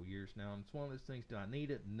a couple years now, and it's one of those things. Do I need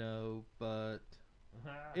it? No, but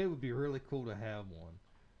it would be really cool to have one.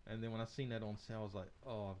 And then when I seen that on sale, I was like,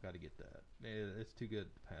 oh, I've got to get that. It's too good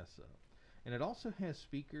to pass up. And it also has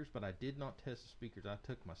speakers, but I did not test the speakers. I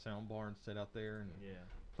took my sound bar and set out there and Yeah.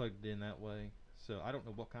 plugged it in that way. So I don't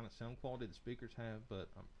know what kind of sound quality the speakers have, but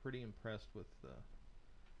I'm pretty impressed with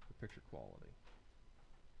the picture quality.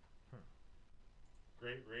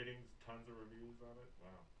 Great ratings, tons of reviews on it. Wow.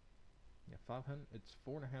 Yeah, 500. It's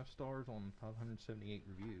 4.5 stars on 578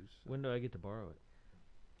 reviews. So. When do I get to borrow it?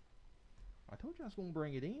 I told you I was going to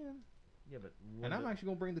bring it in, Yeah, but and I'm actually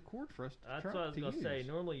going to bring the cord for us to that's try what I was to gonna use. say.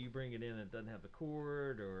 Normally, you bring it in, it doesn't have the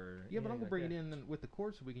cord, or Yeah, but I'm anything going to bring like it that. in with the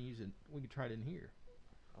cord so we can use it. We can try it in here.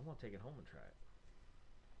 I want to take it home and try it.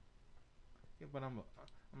 Yeah, but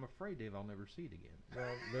I'm afraid, Dave, I'll never see it again.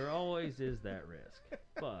 Well, there always is that risk,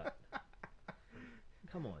 but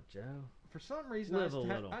come on, Joe. For some reason, Live a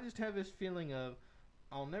little. I just have this feeling of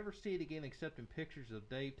I'll never see it again except in pictures of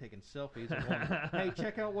Dave taking selfies and going, hey,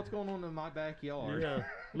 check out what's going on in my backyard. Yeah,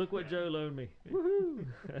 look what Joe loaned me. Woohoo!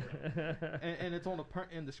 and it's on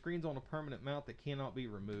and the screen's on a permanent mount that cannot be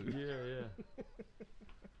removed. Yeah.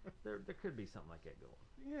 There could be something like that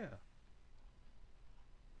going. Yeah.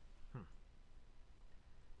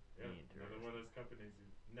 Yeah, another one of those companies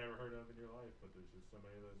you've never heard of in your life, but there's just so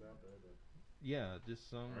many of those out there that Yeah, just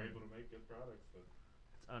some. are able to make good products. But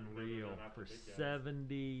It's unreal not for the big guys.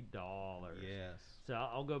 $70. Yes. So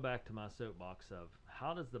I'll go back to my soapbox of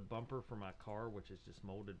how does the bumper for my car, which is just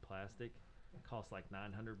molded plastic, cost like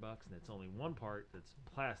 $900, and it's only one part that's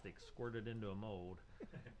plastic squirted into a mold,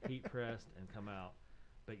 heat pressed, and come out.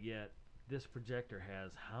 But yet this projector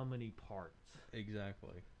has how many parts?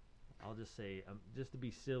 Exactly. I'll just say, just to be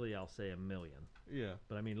silly, I'll say 1 million. Yeah.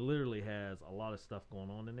 But I mean, it literally has a lot of stuff going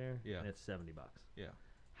on in there. Yeah. And it's $70. Yeah.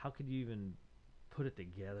 How could you even put it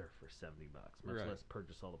together for $70? Much Right. less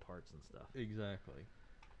purchase all the parts and stuff. Exactly.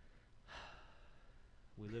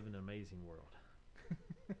 We live in an amazing world.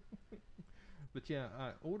 But yeah,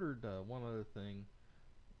 I ordered one other thing,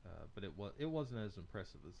 but it wasn't as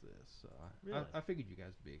impressive as this. So Really? I figured you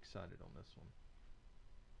guys would be excited on this one.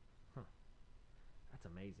 That's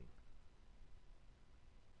amazing.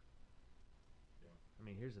 Yeah. I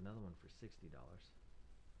mean, here's another one for $60.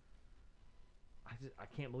 I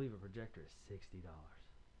can't believe a projector is $60.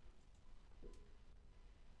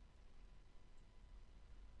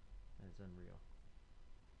 That's unreal.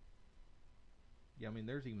 Yeah, I mean,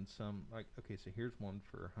 there's even some like okay, so here's one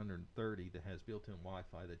for 130 that has built-in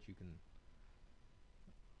Wi-Fi that you can.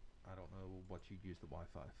 I don't know what you'd use the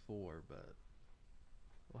Wi-Fi for, but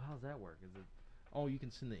Well, how's that work? Is it you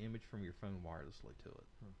can send the image from your phone wirelessly to it.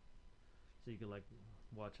 so you can like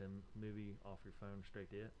watch a movie off your phone straight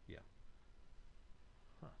to it? Yeah.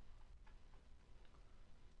 Huh.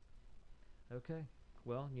 Okay.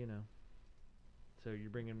 Well, So you're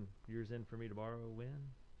bringing yours in for me to borrow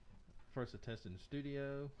when? For us to test in the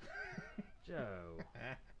studio. Joe.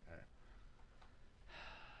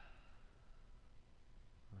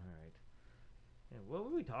 All right. And what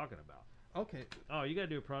were we talking about? Okay. Oh, you got to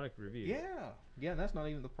do a product review. Yeah, that's not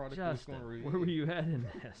even the product I was Justin, going to review. where were you at in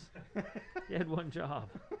this? You had one job.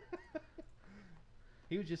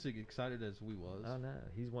 He was just as excited as we was. Oh, no.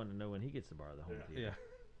 He's wanting to know when he gets to borrow the home theater.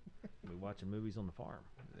 Yeah. We're watching movies on the farm.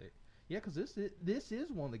 Yeah, because this is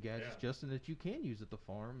one of the gadgets, Yeah. Justin, that you can use at the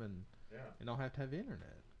farm and don't have to have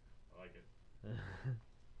internet. I like it.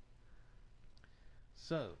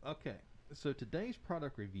 So, okay. So today's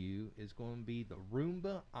product review is going to be the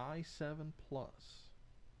Roomba i7 Plus,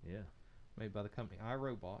 Yeah. made by the company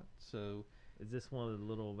iRobot. So, Is this one of the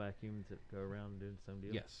little vacuums that go around doing some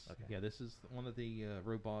deal? yes. Okay. Yeah, this is one of the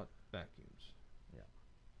robot vacuums.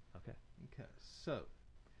 Okay. Okay. So,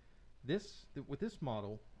 with this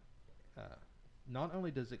model, not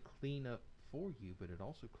only does it clean up for you, but it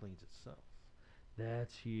also cleans itself.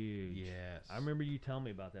 That's huge. Yes. I remember you telling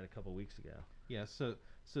me about that a couple weeks ago. Yeah, so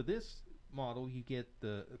this model you get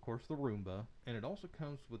of course the Roomba, and it also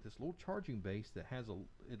comes with this little charging base that has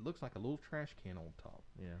it looks like a little trash can on top.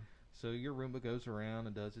 Yeah. So your Roomba goes around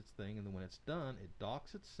and does its thing, and then when it's done, it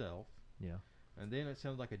docks itself, Yeah. and then it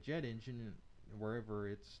sounds like a jet engine wherever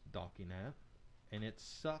it's docking at, and it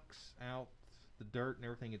sucks out the dirt and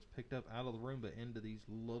everything it's picked up out of the Roomba into these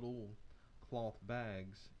little cloth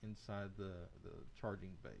bags inside the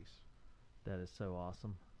charging base. That is so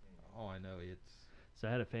awesome. Oh, I know, it's So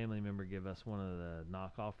I had a family member give us one of the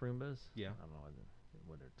knockoff Roombas. Yeah. I don't know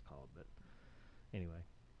what it's called, but anyway,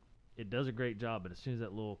 it does a great job. But as soon as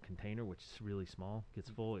that little container, which is really small, gets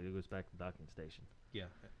full, it goes back to the docking station. yeah,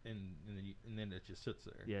 and then it just sits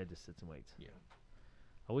there. Yeah, it just sits and waits. Yeah.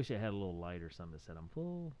 I wish it had a little light or something that said I'm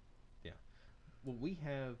full. Well, we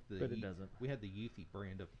have But it doesn't. We had the Eufy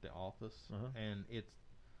brand up at the office, Uh-huh. and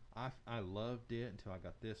I loved it until I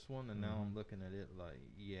got this one, and now I'm looking at it like,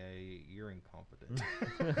 yeah, you're incompetent.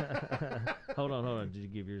 Hold on. Did you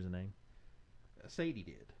give yours a name? Sadie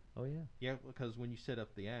did. Oh yeah. Yeah, because when you set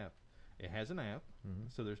up the app, it has an app, Mm-hmm.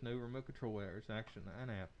 so there's no remote control errors. It's actually an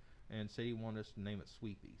app, and said he wanted us to name it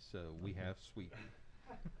Sweepy. So we have Sweepy.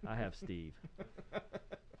 I have Steve. Steve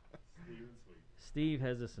and Sweet. Steve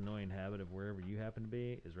has this annoying habit of wherever you happen to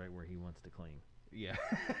be is right where he wants to clean. Yeah.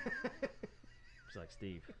 It's like,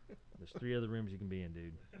 Steve, there's 3 other rooms you can be in,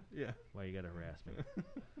 dude. Yeah. Why you gotta harass me?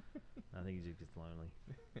 I think he just gets lonely.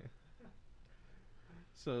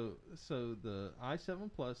 So the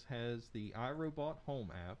i7 Plus has the iRobot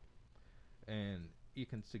Home app, and you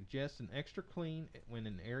can suggest an extra clean when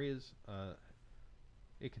in areas.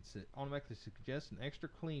 It can automatically suggest an extra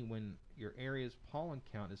clean when your area's pollen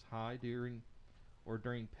count is high during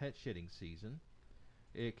pet shedding season.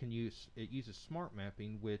 It uses smart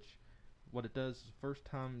mapping, which what it does is the first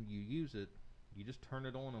time you use it, you just turn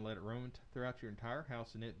it on and let it roam throughout your entire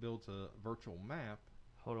house, and it builds a virtual map.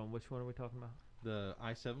 Hold on, which one are we talking about? The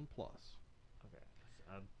i7 Plus. Okay.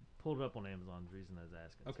 I pulled it up on Amazon, the reason I was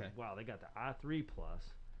asking. Okay. So, wow, they got the i3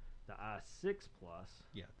 Plus, the i6 Plus.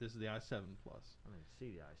 Yeah, this is the i7 Plus. I don't even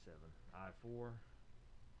see the i7. i4,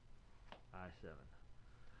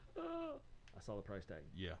 i7. I saw the price tag.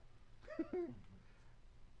 Yeah.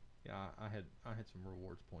 Yeah, I had some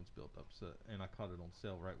rewards points built up, so and I caught it on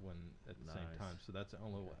sale right when at the same Nice. time. So that's the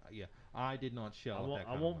only way. Yeah, I did not shell I out won't, that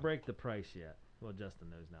I kind won't of money. break the price yet. Well,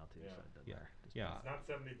 Justin knows now too, Yeah. so it doesn't Yeah. matter. Just Yeah. It's not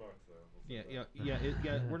 $70 though. We'll say Yeah, that.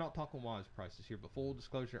 yeah. We're not talking wise prices here, but full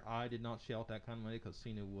disclosure, I did not shell out that kind of money because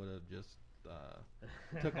Cena would have just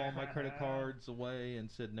took all my credit cards away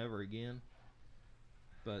and said never again.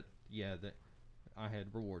 But yeah, I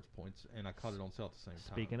had rewards points, and I caught it on sale at the same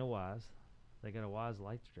time. Speaking of Wise, they got a Wise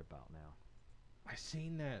light strip out now. I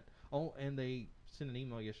seen that. Oh, and they sent an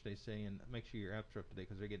email yesterday saying make sure your apps are up to date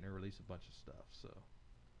because they're getting to release a bunch of stuff. So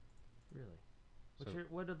Really?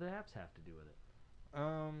 What do the apps have to do with it?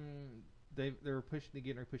 they're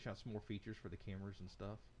getting to push out some more features for the cameras and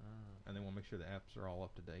stuff, and they want to make sure the apps are all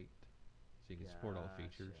up to date so you can support all the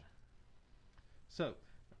features. Gotcha.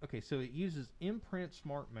 So it uses imprint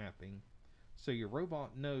smart mapping, so your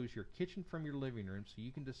robot knows your kitchen from your living room, so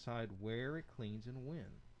you can decide where it cleans and when.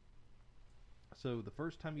 So the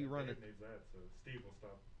first time you run Dave it, needs that, so Steve will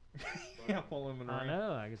stop. yeah, follow him I around.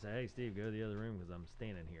 know. I can say, hey, Steve, go to the other room because I'm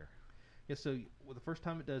standing here. Yeah, so the first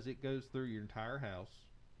time it does, it goes through your entire house,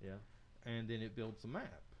 Yeah. and then it builds a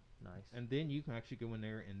map. Nice. And then you can actually go in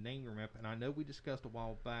there and name your map. And I know we discussed a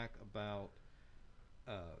while back about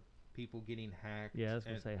people getting hacked. Yeah, I was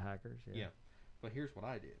going to say hackers. Yeah. But here's what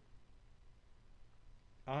I did.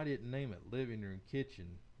 I didn't name it living room, kitchen,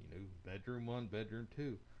 bedroom 1, bedroom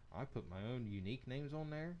 2. I put my own unique names on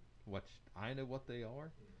there, which I know what they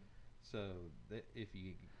are. So that if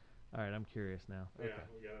you... All right, I'm curious now. Yeah, Okay.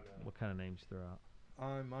 we gotta know. What kind of names you throw out?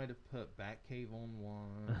 I might have put Batcave on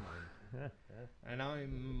one. And I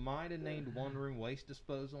might have named one room waste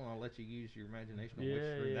disposal, and I'll let you use your imagination on which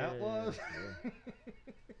room that was.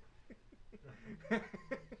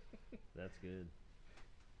 That's good.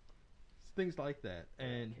 Things like that.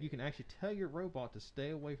 And you can actually tell your robot to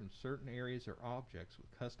stay away from certain areas or objects with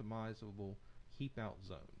customizable keep out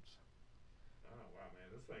zones. Oh wow, man,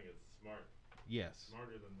 this thing is smart. Yes.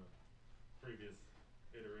 Smarter than the previous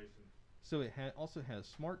iteration. So it also has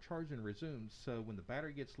smart charge and resume, so when the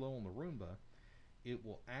battery gets low on the Roomba, it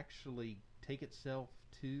will actually take itself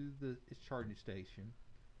to its charging station,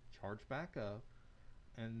 charge back up,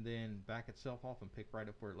 and then back itself off and pick right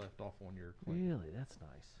up where it left off on your clean. Really? That's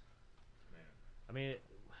nice. Man. I mean,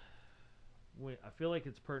 I feel like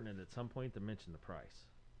it's pertinent at some point to mention the price.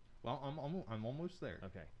 Well, I'm almost there.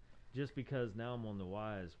 Okay. Just because now I'm on the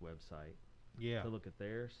Wise website Yeah. to look at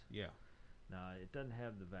theirs. Yeah. Now, it doesn't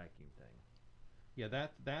have the vacuum thing. Yeah,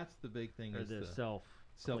 that's the big thing. Or is the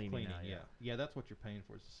self-cleaning. self-cleaning. Yeah, that's what you're paying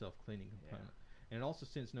for is the self-cleaning component. And it also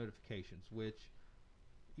sends notifications, which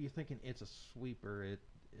you're thinking it's a sweeper.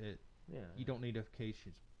 You don't need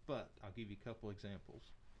notifications, but I'll give you a couple examples.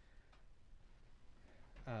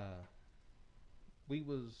 We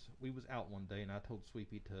was out one day, and I told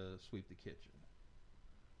Sweepy to sweep the kitchen.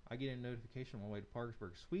 I get a notification on my way to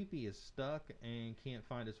Parkersburg. Sweepy is stuck and can't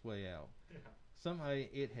find its way out. Yeah. Somehow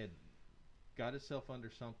it had got itself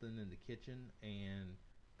under something in the kitchen and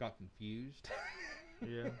got confused.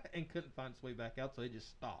 Yeah. And couldn't find its way back out, so it just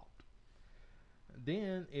stopped.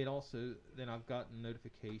 Then I've gotten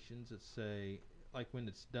notifications that say, like when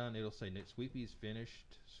it's done, it'll say Sweepy's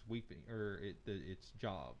finished sweeping, or its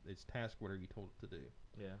job, its task, whatever you told it to do.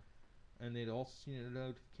 Yeah. And it also send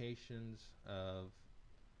notifications of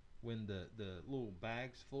when the little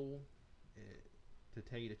bag's full, to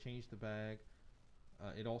tell you to change the bag.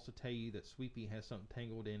 It also tell you that Sweepy has something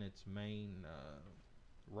tangled in its main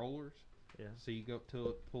rollers. Yeah. So you go up to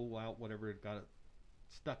it, pull out whatever it got it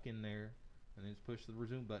stuck in there, and then just push the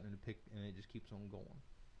resume button and it just keeps on going.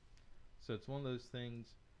 So it's one of those things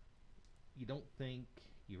you don't think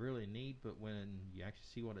you really need, but when you actually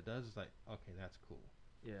see what it does, it's like, okay, that's cool.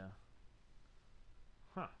 Yeah.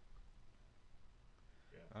 Huh.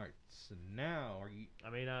 Yeah. All right, so now are you? I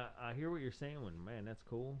mean, I hear what you're saying. When man, that's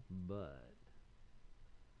cool, but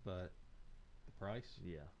But the price?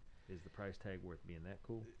 yeah, is the price tag worth being that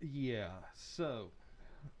cool? Yeah. So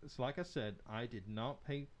it's like I said, I did not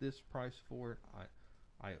pay this price for it.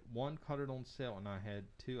 I one caught it on sale, and I had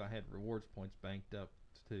rewards points banked up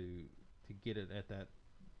to get it at that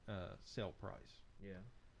sale price. Yeah.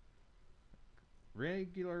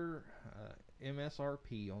 Regular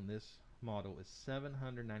MSRP on this model is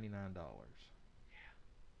 $799. Yeah.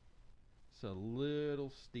 It's a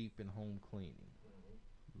little steep in home cleaning.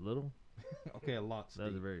 Little? Okay, a lot steep.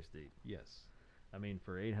 That was very steep. Yes. I mean,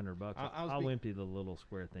 for $800, I was I'll be- empty the little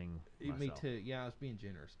square thing myself. Me too. Yeah, I was being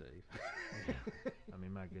generous, Dave. Yeah. I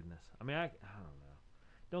mean, my goodness. I mean, I don't know.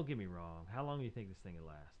 Don't get me wrong. How long do you think this thing will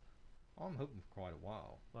last? I'm hoping for quite a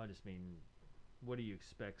while. Well, I just mean, what do you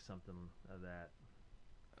expect something of that?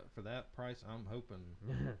 For that price, I'm hoping.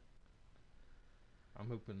 I'm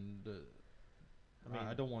hoping to. I mean,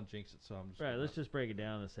 I don't want to jinx it, so I'm just. Right. Let's just break it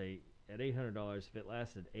down and say at $800, if it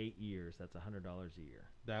lasted 8 years, that's $100 a year.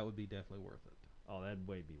 That would be definitely worth it. Oh, that'd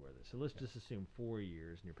way be worth it. So let's just assume 4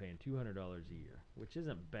 years, and you're paying $200 a year, which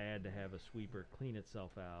isn't bad to have a sweeper clean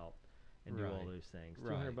itself out and do all Right. those things.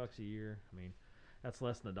 Right. $200 a year. I mean, that's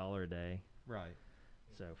less than $1 a day. Right.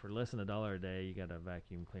 So for less than $1 a day, you got a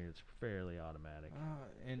vacuum cleaner that's fairly automatic.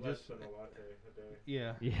 And Less just than a latte a day.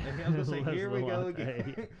 yeah. Yeah. And I was gonna say, Less here than we a go latte.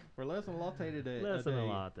 again. For less than a latte today. Less than a day,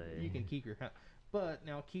 latte. You can keep your house. But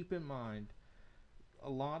now keep in mind, a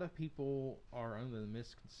lot of people are under the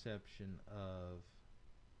misconception of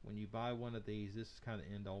when you buy one of these, this is kind of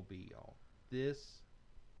end all be all. This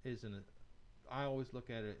isn't. I always look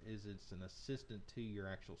at it as it's an assistant to your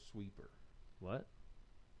actual sweeper. What?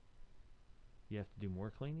 You have to do more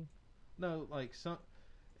cleaning? No, like some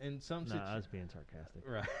in some No, I was being sarcastic.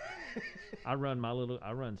 right. I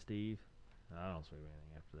run Steve. I don't sweep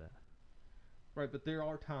anything after that. Right, but there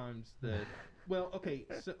are times that agree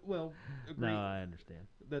No, I understand.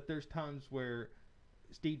 that there's times where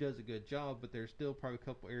Steve does a good job, but there's still probably a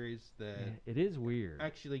couple areas that Yeah, it is weird.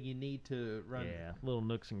 actually you need to run. Yeah, little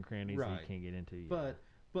nooks and crannies that Right. you can't get into. Yeah.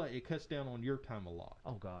 But it cuts down on your time a lot.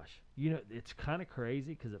 Oh gosh, it's kind of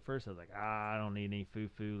crazy because at first I was like, I don't need any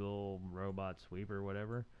foo-foo little robot sweeper or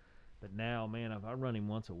whatever. But now, man, if I run him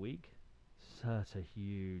once a week, such a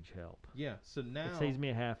huge help. Yeah. So now It saves me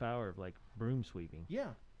a half hour of like broom sweeping.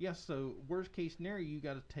 Yeah. Yeah. So worst case scenario, you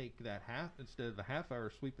got to take that half instead of a half hour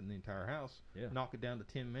sweeping the entire house. Yeah. Knock it down to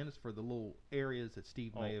 10 minutes for the little areas that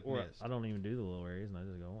Steve may have or missed. I don't even do the little areas and I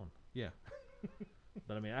just go on. Yeah.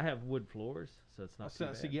 But I mean, I have wood floors, so it's not too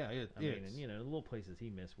bad. So yeah, I mean, and, the little places he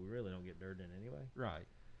missed, we really don't get dirt in anyway, right.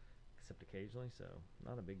 except occasionally. So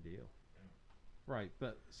not a big deal. Right,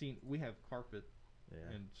 but see, we have carpet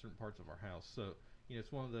Yeah. in certain parts of our house, so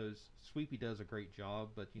it's one of those. Sweepy does a great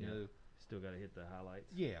job, but Yeah. Still got to hit the highlights.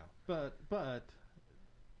 yeah, but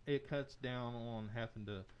it cuts down on having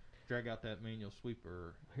to drag out that manual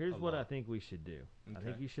sweeper. Here's a what I lot. think we should do. I think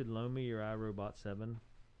Okay. you should loan me your iRobot 7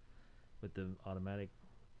 with the automatic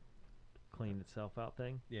clean itself out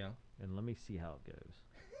thing, Yeah. and let me see how it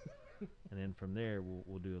goes. And then from there,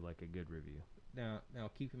 we'll do like a good review. Now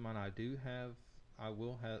keep in mind, I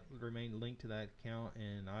will have remain linked to that account,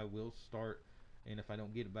 and I will start. And if I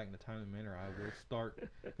don't get it back in a timely manner, I will start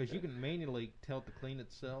because you can manually tell it to clean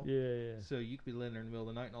itself. Yeah. So you could be laying there in the middle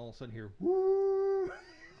of the night, and all of a sudden hear woo.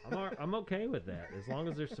 I'm okay with that as long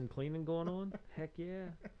as there's some cleaning going on. Heck yeah.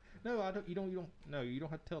 No, I don't. You don't. No, you don't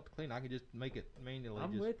have to tell it to clean. I can just make it manually.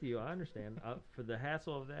 I'm with you. I understand. For the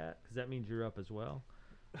hassle of that, because that means you're up as well.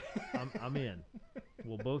 I'm in.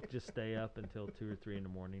 We'll both just stay up until 2 or 3 in the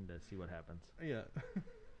morning to see what happens. Yeah.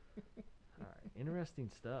 All right, interesting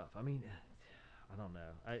stuff. I mean, I don't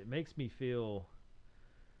know. It makes me feel.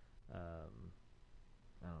 I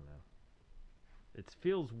don't know. It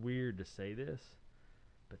feels weird to say this,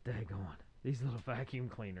 but daggone, these little vacuum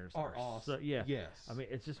cleaners Are awesome. So, yeah. Yes. I mean,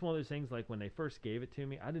 it's just one of those things. Like when they first gave it to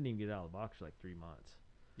me, I didn't even get it out of the box for like 3 months.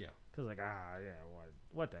 Yeah. Cause like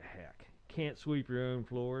what the heck? Can't sweep your own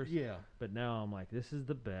floors. Yeah. But now I'm like, this is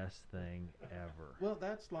the best thing ever. Well,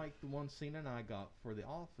 that's like the one Cena and I got for the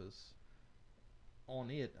office. On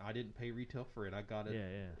it, I didn't pay retail for it. I got it,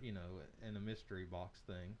 in a mystery box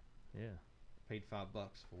thing. Yeah. Paid $5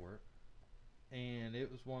 for it, and it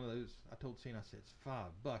was one of those. I told Cena, I said, it's $5.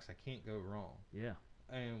 I can't go wrong. Yeah.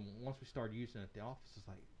 And once we started using it at the office, it's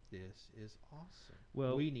like, this is awesome.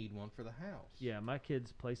 Well, we need one for the house. Yeah, my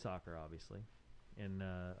kids play soccer, obviously, and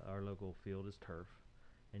our local field is turf.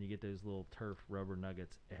 and you get those little turf rubber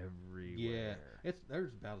nuggets everywhere. Yeah,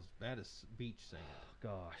 there's about as bad as beach sand.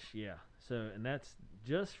 Gosh, yeah. So, and that's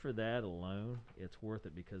just for that alone, it's worth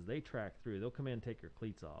it because they track through. They'll come in and take your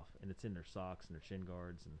cleats off, and it's in their socks and their shin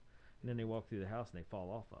guards, and then they walk through the house and they fall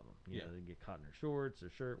off of them. You know, they get caught in their shorts, their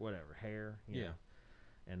shirt, whatever, hair. You know.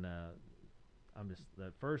 And I'm just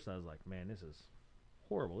at first I was like, man, this is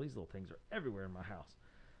horrible. These little things are everywhere in my house.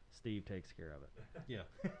 Steve takes care of it.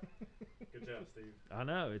 Yeah. Good job, Steve. I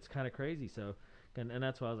know, it's kind of crazy. So, and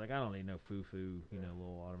that's why I was like, I don't need no foo-foo, you know,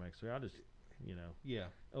 little automatic sweep. I'll just, you know,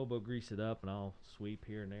 elbow grease it up and I'll sweep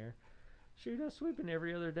here and there. Shoot, I was sweeping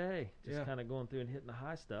every other day, just kind of going through and hitting the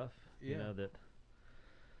high stuff. You know that.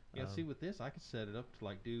 Yeah. See, with this, I could set it up to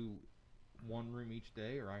like do one room each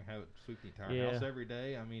day, or I have it sweep the entire house every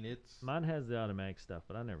day. I mean, mine has the automatic stuff,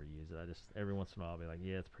 but I never use it. I just every once in a while I'll be like,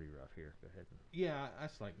 yeah, it's pretty rough here. Go ahead.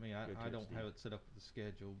 That's like me. I don't have it set up with the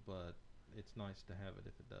schedule, but it's nice to have it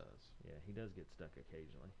if it does. Yeah, he does get stuck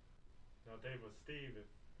occasionally. Now, Dave, with Steve, if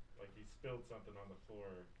like he spilled something on the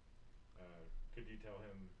floor, could you tell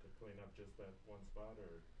him to clean up just that one spot,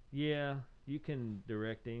 or? Yeah, you can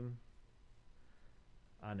direct him.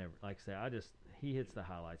 I never, like I say, he hits the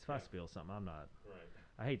highlights. If I spill something, I'm not. Right.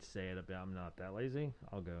 I hate to say it, but I'm not that lazy.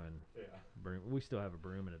 I'll go and broom. We still have a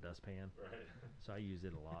broom and a dustpan. Right. So I use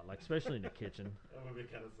it a lot, like especially in the kitchen. That would be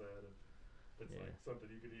kind of sad if it's like something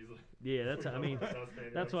you could easily. Yeah,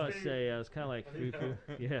 that's why I say I was kind of like foo-foo.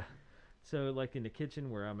 Yeah. So like in the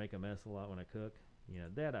kitchen where I make a mess a lot when I cook, you know,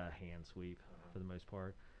 that I hand sweep for the most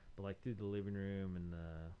part. But like through the living room and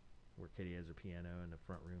where Katie has her piano and the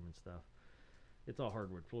front room and stuff. It's all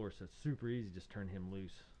hardwood floor, so it's super easy. Just turn him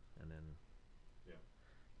loose, and then,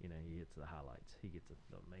 you know, he hits the highlights. He gets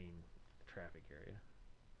the main traffic area.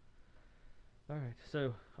 All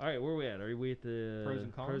right, where are we at? Are we at the pros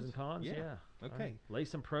and cons? Pros and cons? Yeah. Okay. Right. Lay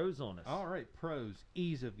some pros on us. All right, pros.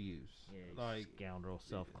 Ease of use. Yeah, like scoundrel,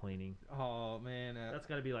 self-cleaning. Oh, man. That's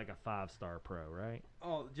got to be like a 5-star pro, right?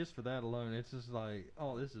 Oh, just for that alone, it's just like,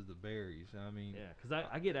 oh, this is the berries. I mean. Yeah, because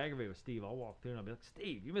I get aggravated with Steve. I'll walk through and I'll be like,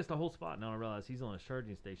 Steve, you missed a whole spot. And I realize he's on a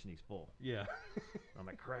charging station. He's full. Yeah. I'm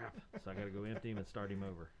like, crap. So I got to go empty him and start him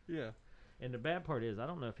over. Yeah. And the bad part is, I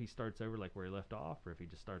don't know if he starts over like where he left off or if he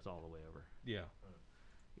just starts all the way over. Yeah.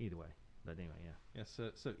 Either way, but anyway, yeah.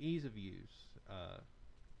 So ease of use.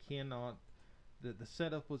 The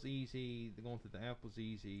setup was easy. The going through the app was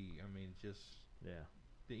easy. I mean, just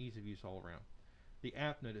the ease of use all around. The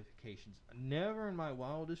app notifications. Never in my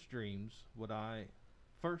wildest dreams would I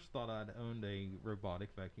first thought I'd owned a robotic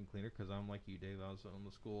vacuum cleaner because I'm like you, Dave. I was on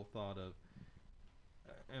the school of thought of,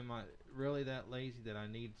 am I really that lazy that I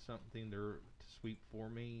need something to sweep for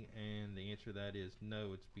me? And the answer to that is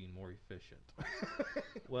no, it's being more efficient.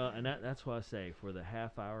 Well, and that's why I say for the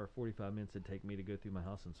half hour, 45 minutes it'd take me to go through my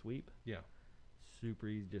house and sweep. Yeah. Super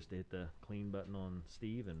easy just to hit the clean button on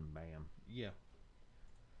Steve and bam. Yeah.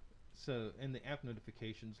 So, and the app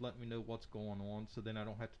notifications let me know what's going on, so then I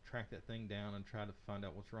don't have to track that thing down and try to find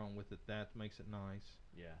out what's wrong with it. That makes it nice.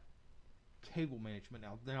 Yeah. Cable management.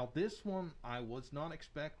 Now this one I was not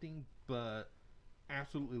expecting, but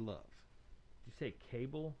absolutely love. Did you say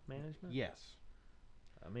cable management? Yes.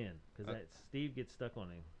 I'm in, because Steve gets stuck on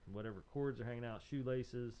him. Whatever cords are hanging out,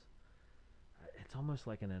 shoelaces. It's almost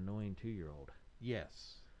like an annoying 2-year-old.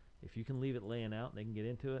 Yes. If you can leave it laying out and they can get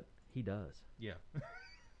into it, he does. Yeah.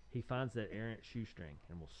 He finds that errant shoestring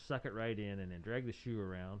and will suck it right in and then drag the shoe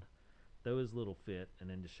around, throw his little fit, and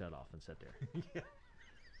then just shut off and sit there. Yeah.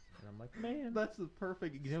 And I'm like, man. That's the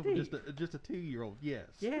perfect example. Steve. Just a 2-year-old, yes.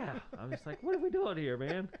 Yeah. I'm just like, what are we doing here,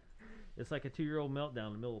 man? It's like a 2-year-old meltdown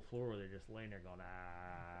in the middle of the floor where they're just laying there going,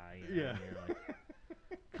 you know, and you're like,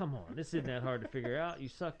 come on, this isn't that hard to figure out. You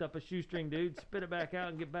sucked up a shoestring, dude. Spit it back out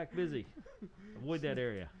and get back busy. Avoid that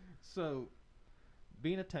area. So,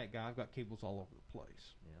 being a tech guy, I've got cables all over the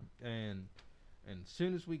place. Yeah. And as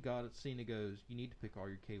soon as we got it, Cena goes, you need to pick all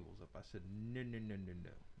your cables up. I said, no.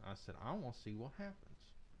 I said, I want to see what happens.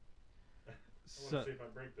 I want to see if I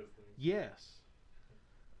break this thing. Yes.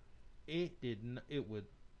 It didn't. It would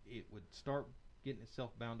start getting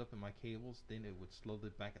itself bound up in my cables, then it would slowly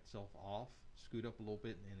back itself off, scoot up a little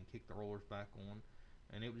bit, and then kick the rollers back on,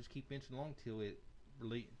 and it would just keep inching along till it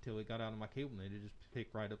got out of my cable, and it just pick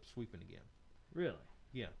right up sweeping again. Really?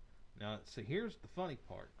 Yeah. Now, so here's the funny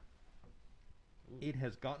part. Ooh. It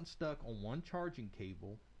has gotten stuck on one charging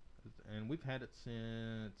cable, and we've had it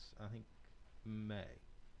since, I think, May.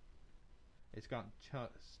 It's gotten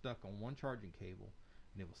stuck on one charging cable,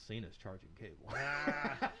 and it was Cena's charging cable.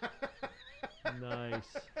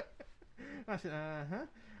 Nice. I said,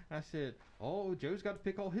 I said, oh, Joe's got to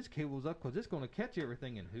pick all his cables up because it's going to catch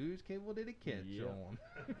everything. And whose cable did it catch on?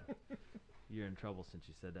 You're in trouble since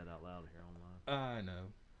you said that out loud here online. I know.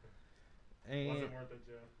 Was And it worth it,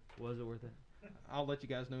 Joe? Was it worth it? I'll let you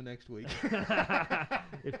guys know next week.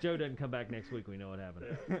 If Joe doesn't come back next week, we know what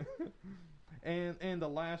happened. Yeah. And the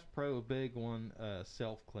last pro, a big one,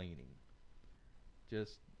 self-cleaning.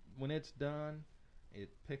 Just when it's done, it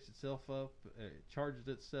picks itself up, it charges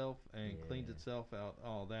itself, and cleans Yeah. itself out.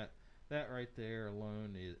 Oh, that right there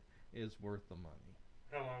alone is worth the money.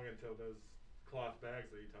 How long until those cloth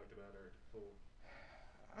bags that you talked about are full?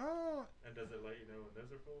 And does it let you know when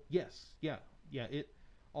those are full? Yes, yeah.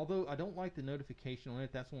 Although I don't like the notification on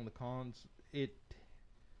it, that's one of the cons.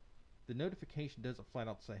 The notification doesn't flat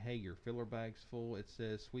out say, "Hey, your filler bag's full." It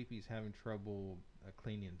says Sweepy's having trouble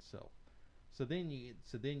cleaning itself. So then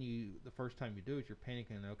you the first time you do it, you're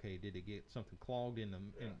panicking. Okay, did it get something clogged in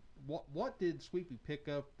them? Yeah. And what did Sweepy pick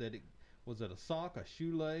up? Was it a sock, a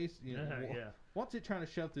shoelace? Yeah. What's it trying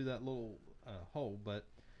to shove through that little hole? But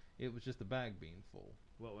it was just the bag being full.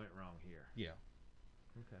 What went wrong here? Yeah.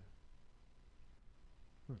 Okay.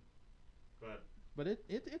 But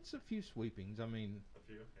it's a few sweepings. I mean, a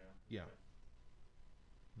few, yeah.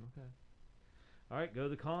 Okay. All right, go to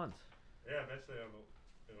the cons. Yeah, eventually it'll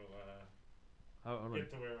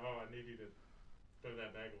get to where, I need you to throw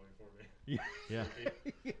that bag away for me. Yeah.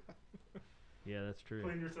 Yeah, that's true.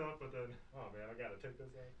 Clean yourself, but then, man, I gotta take this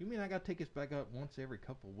out. You mean I got to take this back up once every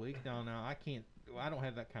couple of weeks? No, I can't. I don't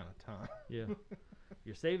have that kind of time. Yeah.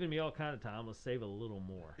 You're saving me all kind of time. Let's save a little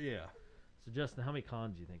more. Yeah. So, Justin, how many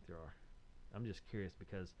cons do you think there are? I'm just curious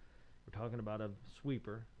because we're talking about a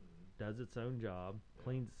sweeper, does its own job,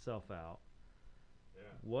 cleans itself out. Yeah.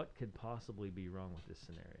 What could possibly be wrong with this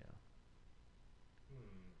scenario?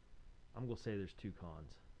 I'm going to say there's 2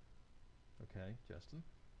 cons. Okay, Justin.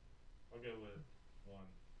 I'll go with one.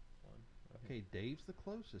 Okay, Dave's the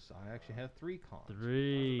closest. I actually have 3 cons.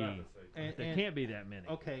 3. I was about to say And- There can't be that many.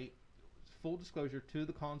 Okay, full disclosure, 2 of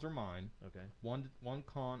the cons are mine. Okay. One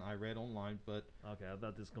con I read online, but Okay, I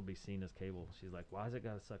thought this was going to be Cena's cable. She's like, why has it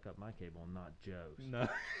got to suck up my cable and not Joe's? no.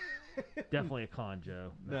 Definitely a con,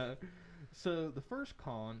 Joe. No. So the first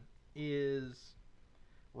con is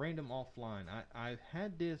random offline. I've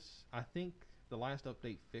had this. I think the last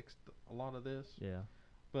update fixed a lot of this. Yeah.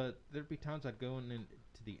 But there'd be times I'd go into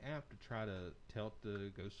the app to try to tell it to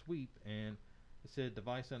go sweep, and it said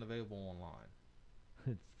device unavailable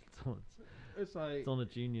online. It's like It's on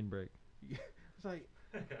its union break. it's like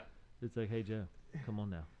It's like, hey Joe, come on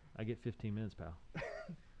now. I get 15 minutes, pal.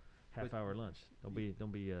 Half hour lunch. Don't be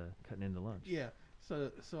cutting into lunch. yeah.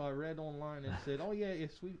 So I read online and said, oh yeah,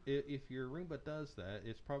 if your Roomba does that,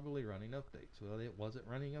 it's probably running updates. Well, it wasn't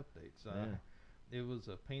running updates. It was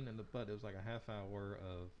a pain in the butt. It was like a half hour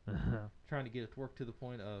of trying to get it to work to the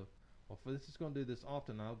point of, well, if this is going to do this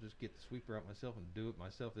often, I'll just get the sweeper out myself and do it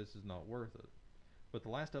myself. This is not worth it. But the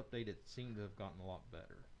last update, it seemed to have gotten a lot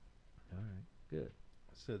better. All right, good.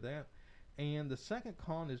 So that, and the second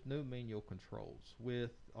con is no manual controls.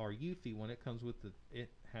 With our Eufy, when it comes with it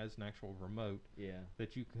has an actual remote Yeah.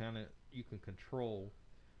 that you can control.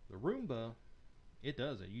 The Roomba, it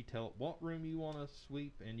does it. You tell it what room you want to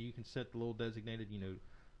sweep, and you can set the little designated,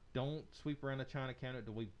 don't sweep around the china cabinet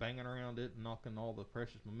till we banging around it and knocking all the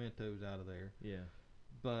precious mementos out of there. Yeah.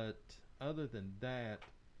 But other than that,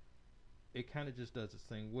 it kind of just does its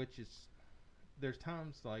thing, which is, there's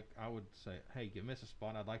times like I would say, hey, you miss a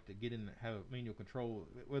spot, I'd like to get in and have a manual control,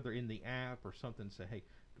 whether in the app or something, say, hey,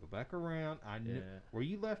 go back around. I know where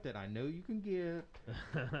you left it. I know you can get.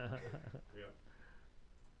 Yeah.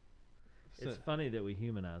 It's funny that we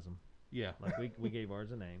humanize them. Yeah. Like we gave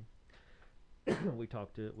ours a name. We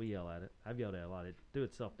talked to it. We yell at it. I've yelled at it a lot. It threw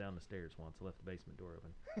itself down the stairs once. I left the basement door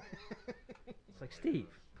open. It's like, Steve,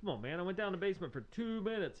 come on, man. I went down the basement for 2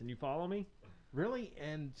 minutes and you follow me? Really?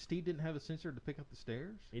 And Steve didn't have a sensor to pick up the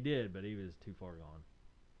stairs? He did, but he was too far gone.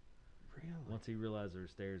 Really? Once he realized there were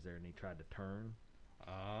stairs there and he tried to turn.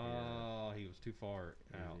 Oh, he was too far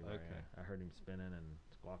he was out. right. Okay. I heard him spinning and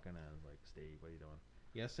squawking, and I was like, Steve, what are you doing?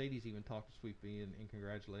 Yeah, Sadie's even talked to Sweepy and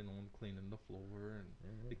congratulating him on cleaning the floor. And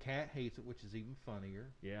Yeah. the cat hates it, which is even funnier.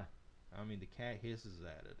 Yeah. I mean, the cat hisses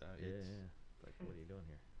at it. Yeah. Like, what are you doing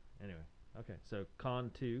here? Anyway. Okay. So,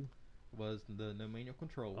 con 2. Was the no manual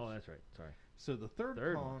controls. Oh, that's right. Sorry. So the third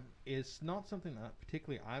Third con one. is not something that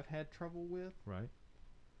particularly I've had trouble with, Right.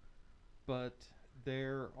 but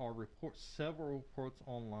there are several reports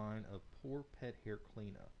online of poor pet hair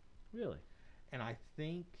cleanup. Really? And I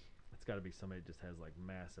think, It's got to be somebody that just has, like,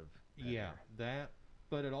 massive pet yeah, hair. that,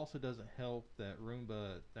 but it also doesn't help that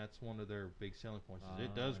Roomba, that's one of their big selling points, is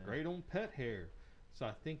it Ah, does yeah. great on pet hair. So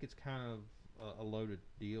I think it's kind of a loaded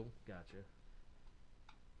deal.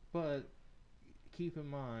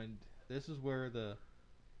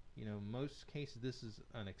 you know, most cases this is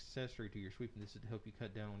an accessory to your sweeping. This is to help you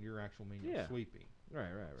cut down on your actual manual Yeah. sweeping. Right.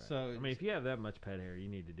 So I mean, if you have that much pet hair, you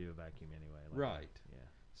need to do a vacuum anyway. Right. Yeah.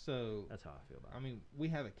 So That's how I feel about I it. mean, we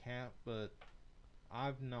have a cat, but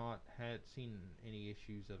I've not seen any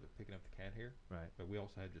issues of it picking up the cat hair. Right. But we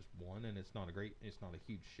also have just one, and it's not a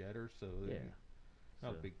huge shedder, so Yeah.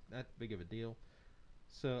 not So- that big of a deal.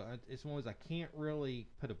 So it's one of those I can't really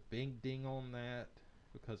put a big ding on that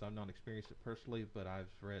because I've not experienced it personally, but I've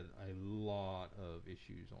read a lot of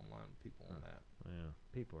issues online with people on that. Yeah.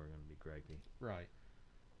 People are going to be gripey. Right.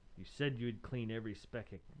 You said you'd clean every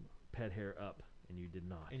speck of pet hair up, and you did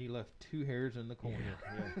not. And you left 2 hairs in the corner.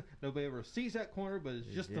 Yeah. Nobody ever sees that corner, but it's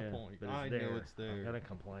just the point. But it's I there. know it's there. I'm gonna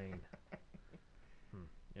complain.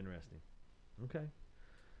 Interesting. Okay.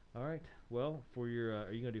 All right. Well, for your,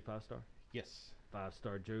 are you gonna do 5-star? Yes.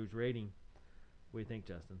 5-star Joe's rating. What do you think,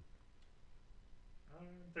 Justin? I'm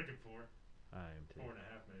thinking 4. I am too. 4.5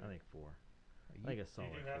 maybe. I think 4. You- I think a Do you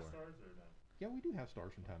solid do half 4. stars or no? Yeah, we do have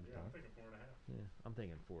stars from time to Yeah, I'm time. thinking 4.5. Yeah, I'm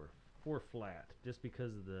thinking 4. 4 flat, just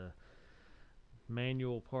because of the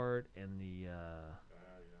manual part and the Yeah.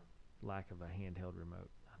 lack of a handheld remote.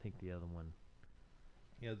 I think the other one.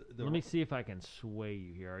 Yeah, the Let me see if I can sway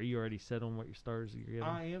you here. Are you already set on what your stars you're giving?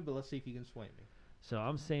 I am, but let's see if you can sway me. So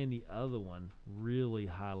I'm saying the other one really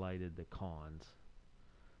highlighted the cons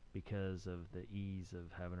because of the ease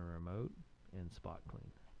of having a remote and spot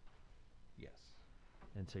clean. Yes.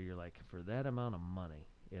 And so you're like, for that amount of money,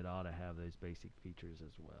 it ought to have those basic features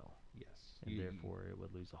as well. Yes. And therefore, it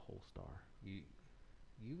would lose a whole star.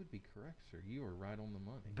 You would be correct, sir. You are right on the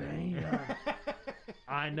money. Bam!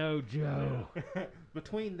 I know, Joe.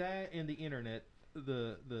 Between that and the internet,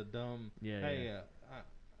 the dumb. Yeah, Hey, yeah.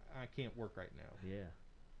 I can't work right now. Yeah.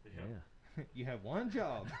 Yeah. Yeah. You have one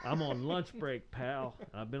job. I'm on lunch break, pal.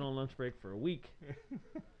 I've been on lunch break for a week.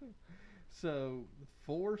 So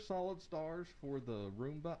 4 solid stars for the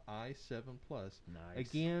Roomba i7 Plus. Nice.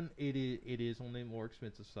 Again, it is on the more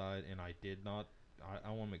expensive side, and I did not. I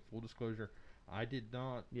want to make full disclosure. I did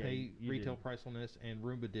not Yeah, pay you retail didn't. price on this, and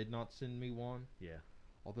Roomba did not send me one. Yeah.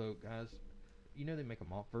 Although, guys, you know they make a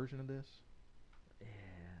mop version of this, Yeah,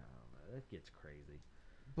 I don't know. That gets crazy.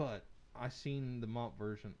 but I seen the mop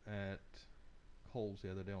version at Kohl's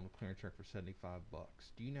the other day on the clearance rack for $75.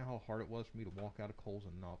 Do you know how hard it was for me to walk out of Kohl's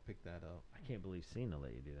and not pick that up? I can't believe Cena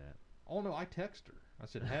let you do that. Oh no, I text her. I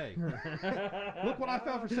said, "Hey, look what I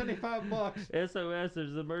found for $75." SOS,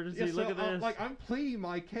 there's an emergency. Yeah, Look so, at this. like I'm pleading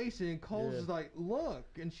my case, and Cole's Yeah. is like, "Look,"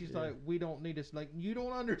 and she's Yeah. like, "We don't need this." Like, you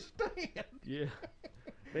don't understand. Yeah.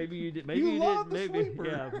 Maybe you did. Maybe You you, love did. the Maybe sweeper.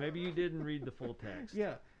 yeah. Maybe you didn't read the full text.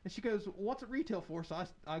 Yeah, and she goes, "What's it retail for?" So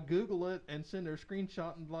I Google it and send her a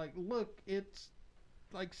screenshot and like, "Look, it's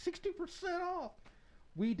like 60% off.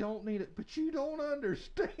 We don't need it, but you don't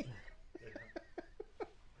understand."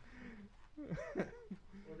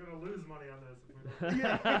 We're gonna lose money on this if we don't.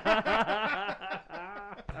 Yeah.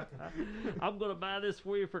 I'm gonna buy this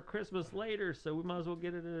for you for Christmas later, so we might as well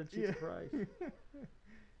get it at a cheap Yeah. price.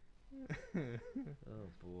 Oh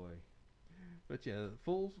boy. But yeah,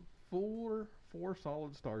 full 4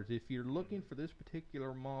 solid stars. If you're looking for this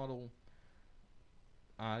particular model,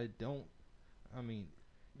 I mean,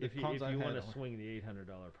 the If you cons I've want had to on- swing the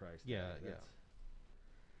 $800 price. tag, Yeah, yeah. that's-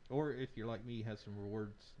 or if you're like me, have some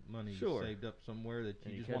rewards money Sure. saved up somewhere that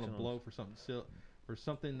And you you just want to catching on blow for something for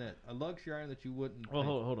something that a luxury item that you wouldn't. Well,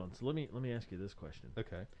 think- hold on. So let me ask you this question: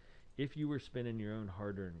 Okay. If you were spending your own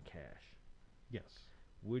hard-earned cash, Yes.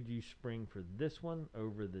 would you spring for this one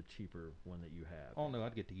over the cheaper one that you have? Oh no,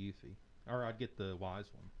 I'd get the Eufy, or I'd get the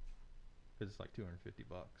Wise one, because it's like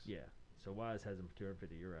 $250. Yeah. So Wise has them for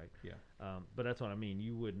 250. You're right. Yeah. But that's what I mean.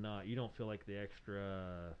 You would not. You don't feel like the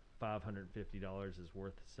extra $550 is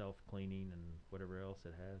worth self-cleaning and whatever else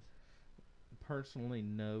it has. Personally,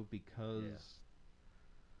 no, because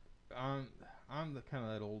I'm the kind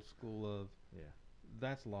of that old school of Yeah.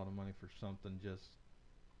 that's a lot of money for something just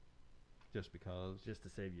because. Just to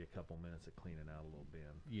save you a couple minutes of cleaning out a little bin.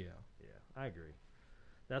 Yeah. Yeah, I agree.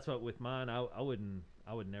 That's what with mine. I would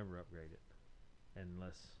never upgrade it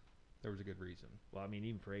unless. There was a good reason. Well, I mean,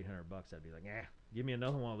 even for $800, I'd be like, give me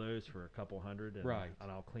another one of those for a couple hundred, and, Right. and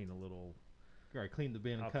I'll clean a little. All right, clean the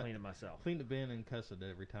bin and I'll cut. clean it myself. Clean the bin and cuss it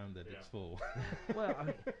every time that Yeah. it's full. Well, I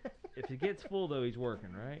mean, if it gets full though, he's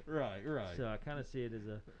working, right? Right. So I kind of see it as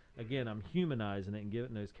again, I'm humanizing it and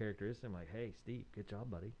giving those characteristics. I'm like, hey, Steve, good job,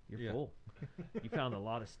 buddy. You're Yeah. full. You found a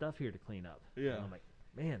lot of stuff here to clean up. Yeah. And I'm like,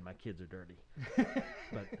 man, my kids are dirty. But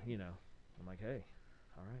I'm like, hey,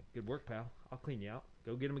 all right, good work, pal. I'll clean you out.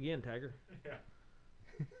 Go get him again, Tiger. Yeah.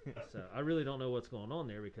 So I really don't know what's going on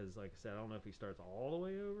there because, like I said, I don't know if he starts all the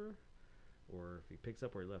way over or if he picks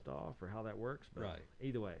up where he left off, or how that works. But Right.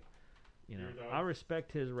 either way, you know, Your dogs- I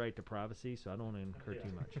respect his right to privacy, so I don't incur Yeah.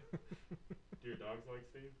 too much. Do your dogs like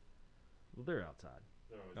Steve? Well, they're outside.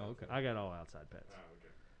 They're always Oh, outside. okay. I got all outside pets. Oh, okay.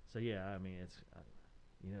 So yeah, I mean,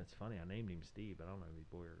 it's funny. I named him Steve, but I don't know if he's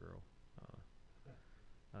boy or girl.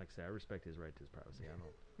 Like I say, I respect his right to his privacy. I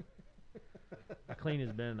don't. I clean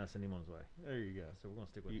his bin and I send him on his way. There you go. So we're gonna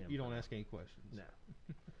stick with You, him. you for don't now. ask any questions. No.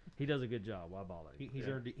 He does a good job. Why bother? He's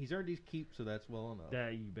Yeah. earned his keep, so that's well enough.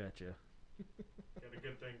 That you betcha. Got a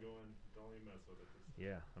good thing going. Don't even mess with it. Just,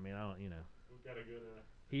 Yeah. I mean, I don't. You know, we've got a good.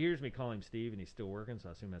 he hears me call him Steve, and he's still working, so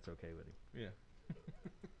I assume that's okay with him. Yeah.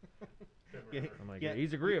 Timber Yeah, River. I'm like, Yeah,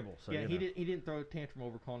 he's agreeable. So yeah, you he know. didn't throw a tantrum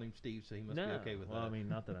over calling him Steve, so he must No. be okay with well, that. I mean,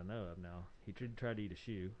 not that I know of. Now he tried to eat a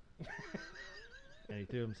shoe, and he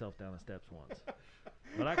threw himself down the steps once.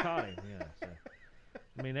 But I caught him. Yeah. So.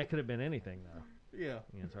 I mean, that could have been anything, though. Yeah.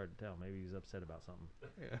 You know, it's hard to tell. Maybe he was upset about something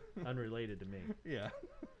Yeah. unrelated to me. Yeah.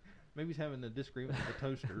 Maybe he's having a disagreement with the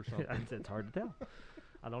toaster or something. It's hard to tell.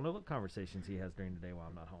 I don't know what conversations he has during the day while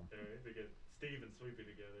I'm not home. Yeah, we need to get Steve and Sweepy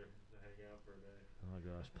together to hang out for a day. Oh my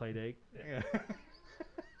gosh, play date, Yeah.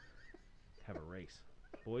 have a race,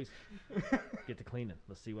 boys. Get to cleaning.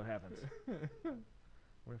 Let's see what happens.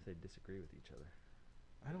 What if they disagree with each other?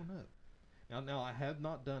 I don't know. Now I have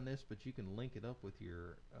not done this, but you can link it up with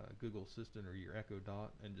your Google Assistant or your Echo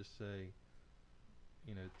Dot and just say,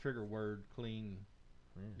 you know, trigger word clean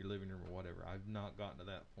Yeah. your living room or whatever. I've not gotten to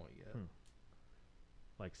that point yet.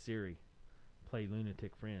 Like Siri, play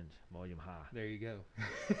Lunatic Fringe, volume high. There you go.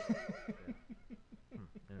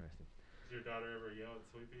 Interesting. Does your daughter ever yell at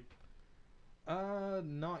Sweepy?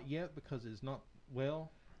 Not yet because it's not.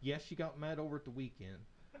 Well, yes, she got mad over at the weekend.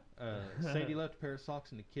 Sadie left a pair of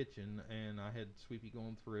socks in the kitchen, and I had Sweepy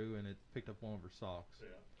going through, and it picked up one of her socks. Yeah.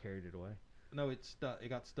 Carried it away. No, it stuck. It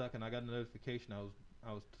got stuck, and I got a notification. I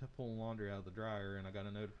was pulling laundry out of the dryer, and I got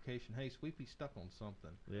a notification. Hey, Sweepy's stuck on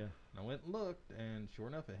something. Yeah. And I went and looked, and sure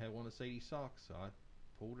enough, it had one of Sadie's socks. So I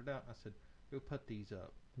pulled it out, and I said, "Go put these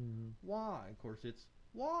up." Mm-hmm. Why? Of course, it's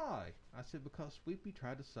why. I said because Sweepy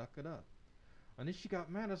tried to suck it up. And then she got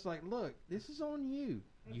mad. I was like, "Look, this is on you.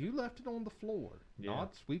 You left it on the floor. Yeah.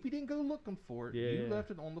 Not Sweepy didn't go looking for it. Yeah, you yeah. left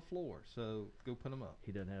it on the floor. So go put them up."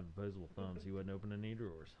 He doesn't have opposable thumbs. He wasn't opening any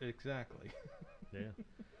drawers. Exactly. Yeah.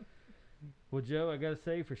 Well, Joe, I got to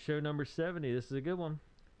say, for show number 70, this is a good one.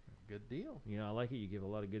 Good deal. You know, I like it. You give a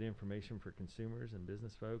lot of good information for consumers and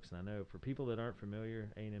business folks. And I know for people that aren't familiar,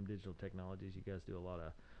 A&M Digital Technologies, you guys do a lot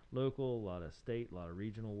of local, a lot of state, a lot of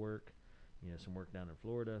regional work. You know, some work down in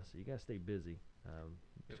Florida. So you guys stay busy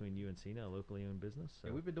between you and Cena, a locally owned business. So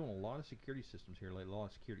Yeah, we've been doing a lot of security systems here lately, a lot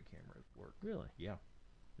of security camera work. really? Yeah.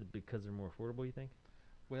 Is it because they're more affordable, you think?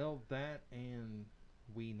 Well, that and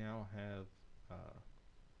we now have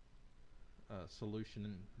a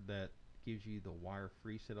solution that gives you the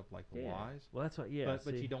wire-free setup like the Wise. Well, that's what, yeah.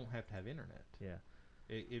 but see? you don't have to have internet. Yeah.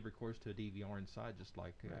 It records to a DVR inside just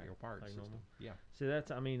like Right, your pirate like system. normal. Yeah. See,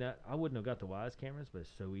 that's, I mean, I wouldn't have got the Wise cameras, but it's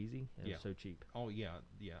so easy and Yeah. it's so cheap. Oh, yeah,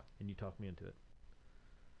 yeah. And you talked me into it.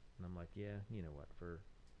 And I'm like, yeah, you know what, for,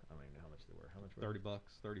 I don't even know how much they were. How much were $30,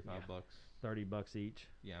 they? $35 Yeah. bucks. $30 each.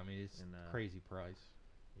 Yeah, I mean, it's And, crazy price.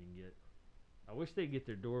 You can get, I wish they'd get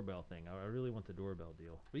their doorbell thing. I really want the doorbell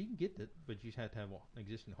deal. Well, you can get it, but you just have to have an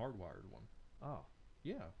existing hardwired one. Oh,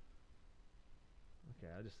 Yeah.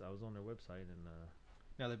 okay. I was on their website and,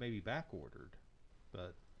 Now, they may be back ordered,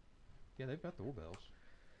 but yeah, they've got doorbells.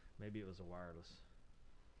 maybe it was a wireless.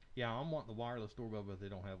 Yeah, I'm wanting the wireless doorbell, but they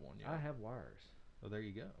don't have one yet. I have wires. Oh, there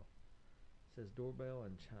you go. It says doorbell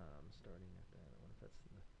and chime starting at that. I wonder if that's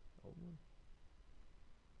the old one.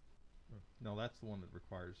 No, that's the one that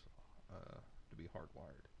requires to be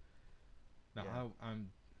hardwired. Now, Yeah.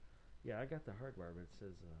 I'm Yeah, I got the hardwire, but it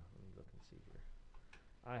says, let me look and see here.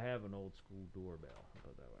 I have an old school doorbell. I'll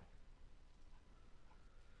put it that way.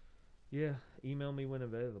 Yeah, email me when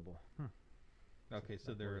available. okay.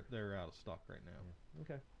 So that they're out of stock right now. Yeah.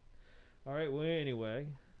 Okay. All right. Well, anyway,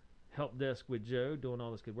 help desk with Joe doing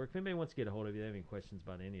all this good work. If anybody wants to get a hold of you, they have any questions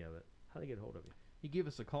about any of it, how do they get a hold of you? You give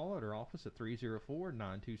us a call at our office at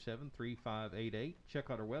 304-927-3588. Check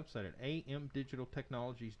out our website at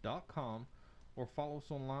amdigitaltechnologies.com or follow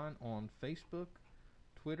us online on Facebook,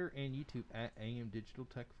 Twitter, and YouTube at AM Digital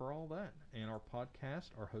Tech for all that. And our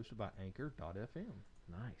podcasts are hosted by Anchor.fm.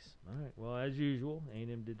 Nice. All right. Well, as usual,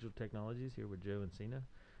 A&M Digital Technologies here with Joe and Cena,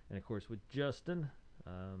 and of course with Justin,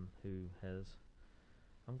 who has,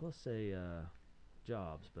 I'm going to say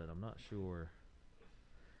jobs, but I'm not sure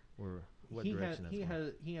what direction that's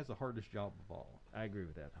going. He has the hardest job of all. I agree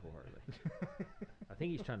with that wholeheartedly. I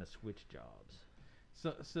think he's trying to switch jobs.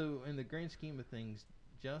 So in the grand scheme of things,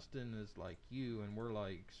 Justin is like you, and we're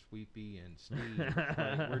like Sweepy and Sneed.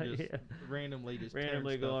 Like, we're just randomly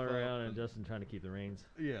randomly tearing going stuff around up and Justin trying to keep the reins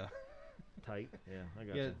yeah. tight. Yeah, I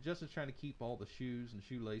got Yeah, you. Justin's trying to keep all the shoes and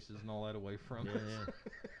shoelaces and all that away from Yeah, us.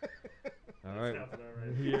 All That right. sounds about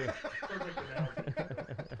right. Yeah. Perfect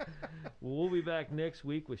analogy. Well, we'll be back next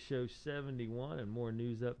week with show 71 and more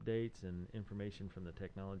news updates and information from the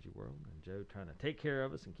technology world. And Joe trying to take care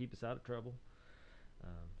of us and keep us out of trouble.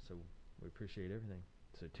 So we appreciate everything.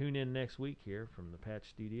 So tune in next week here from the Patch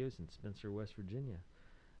Studios in Spencer, West Virginia.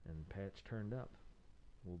 And Patch Turned Up.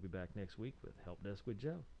 We'll be back next week with Help Desk with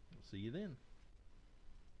Joe. We'll see you then.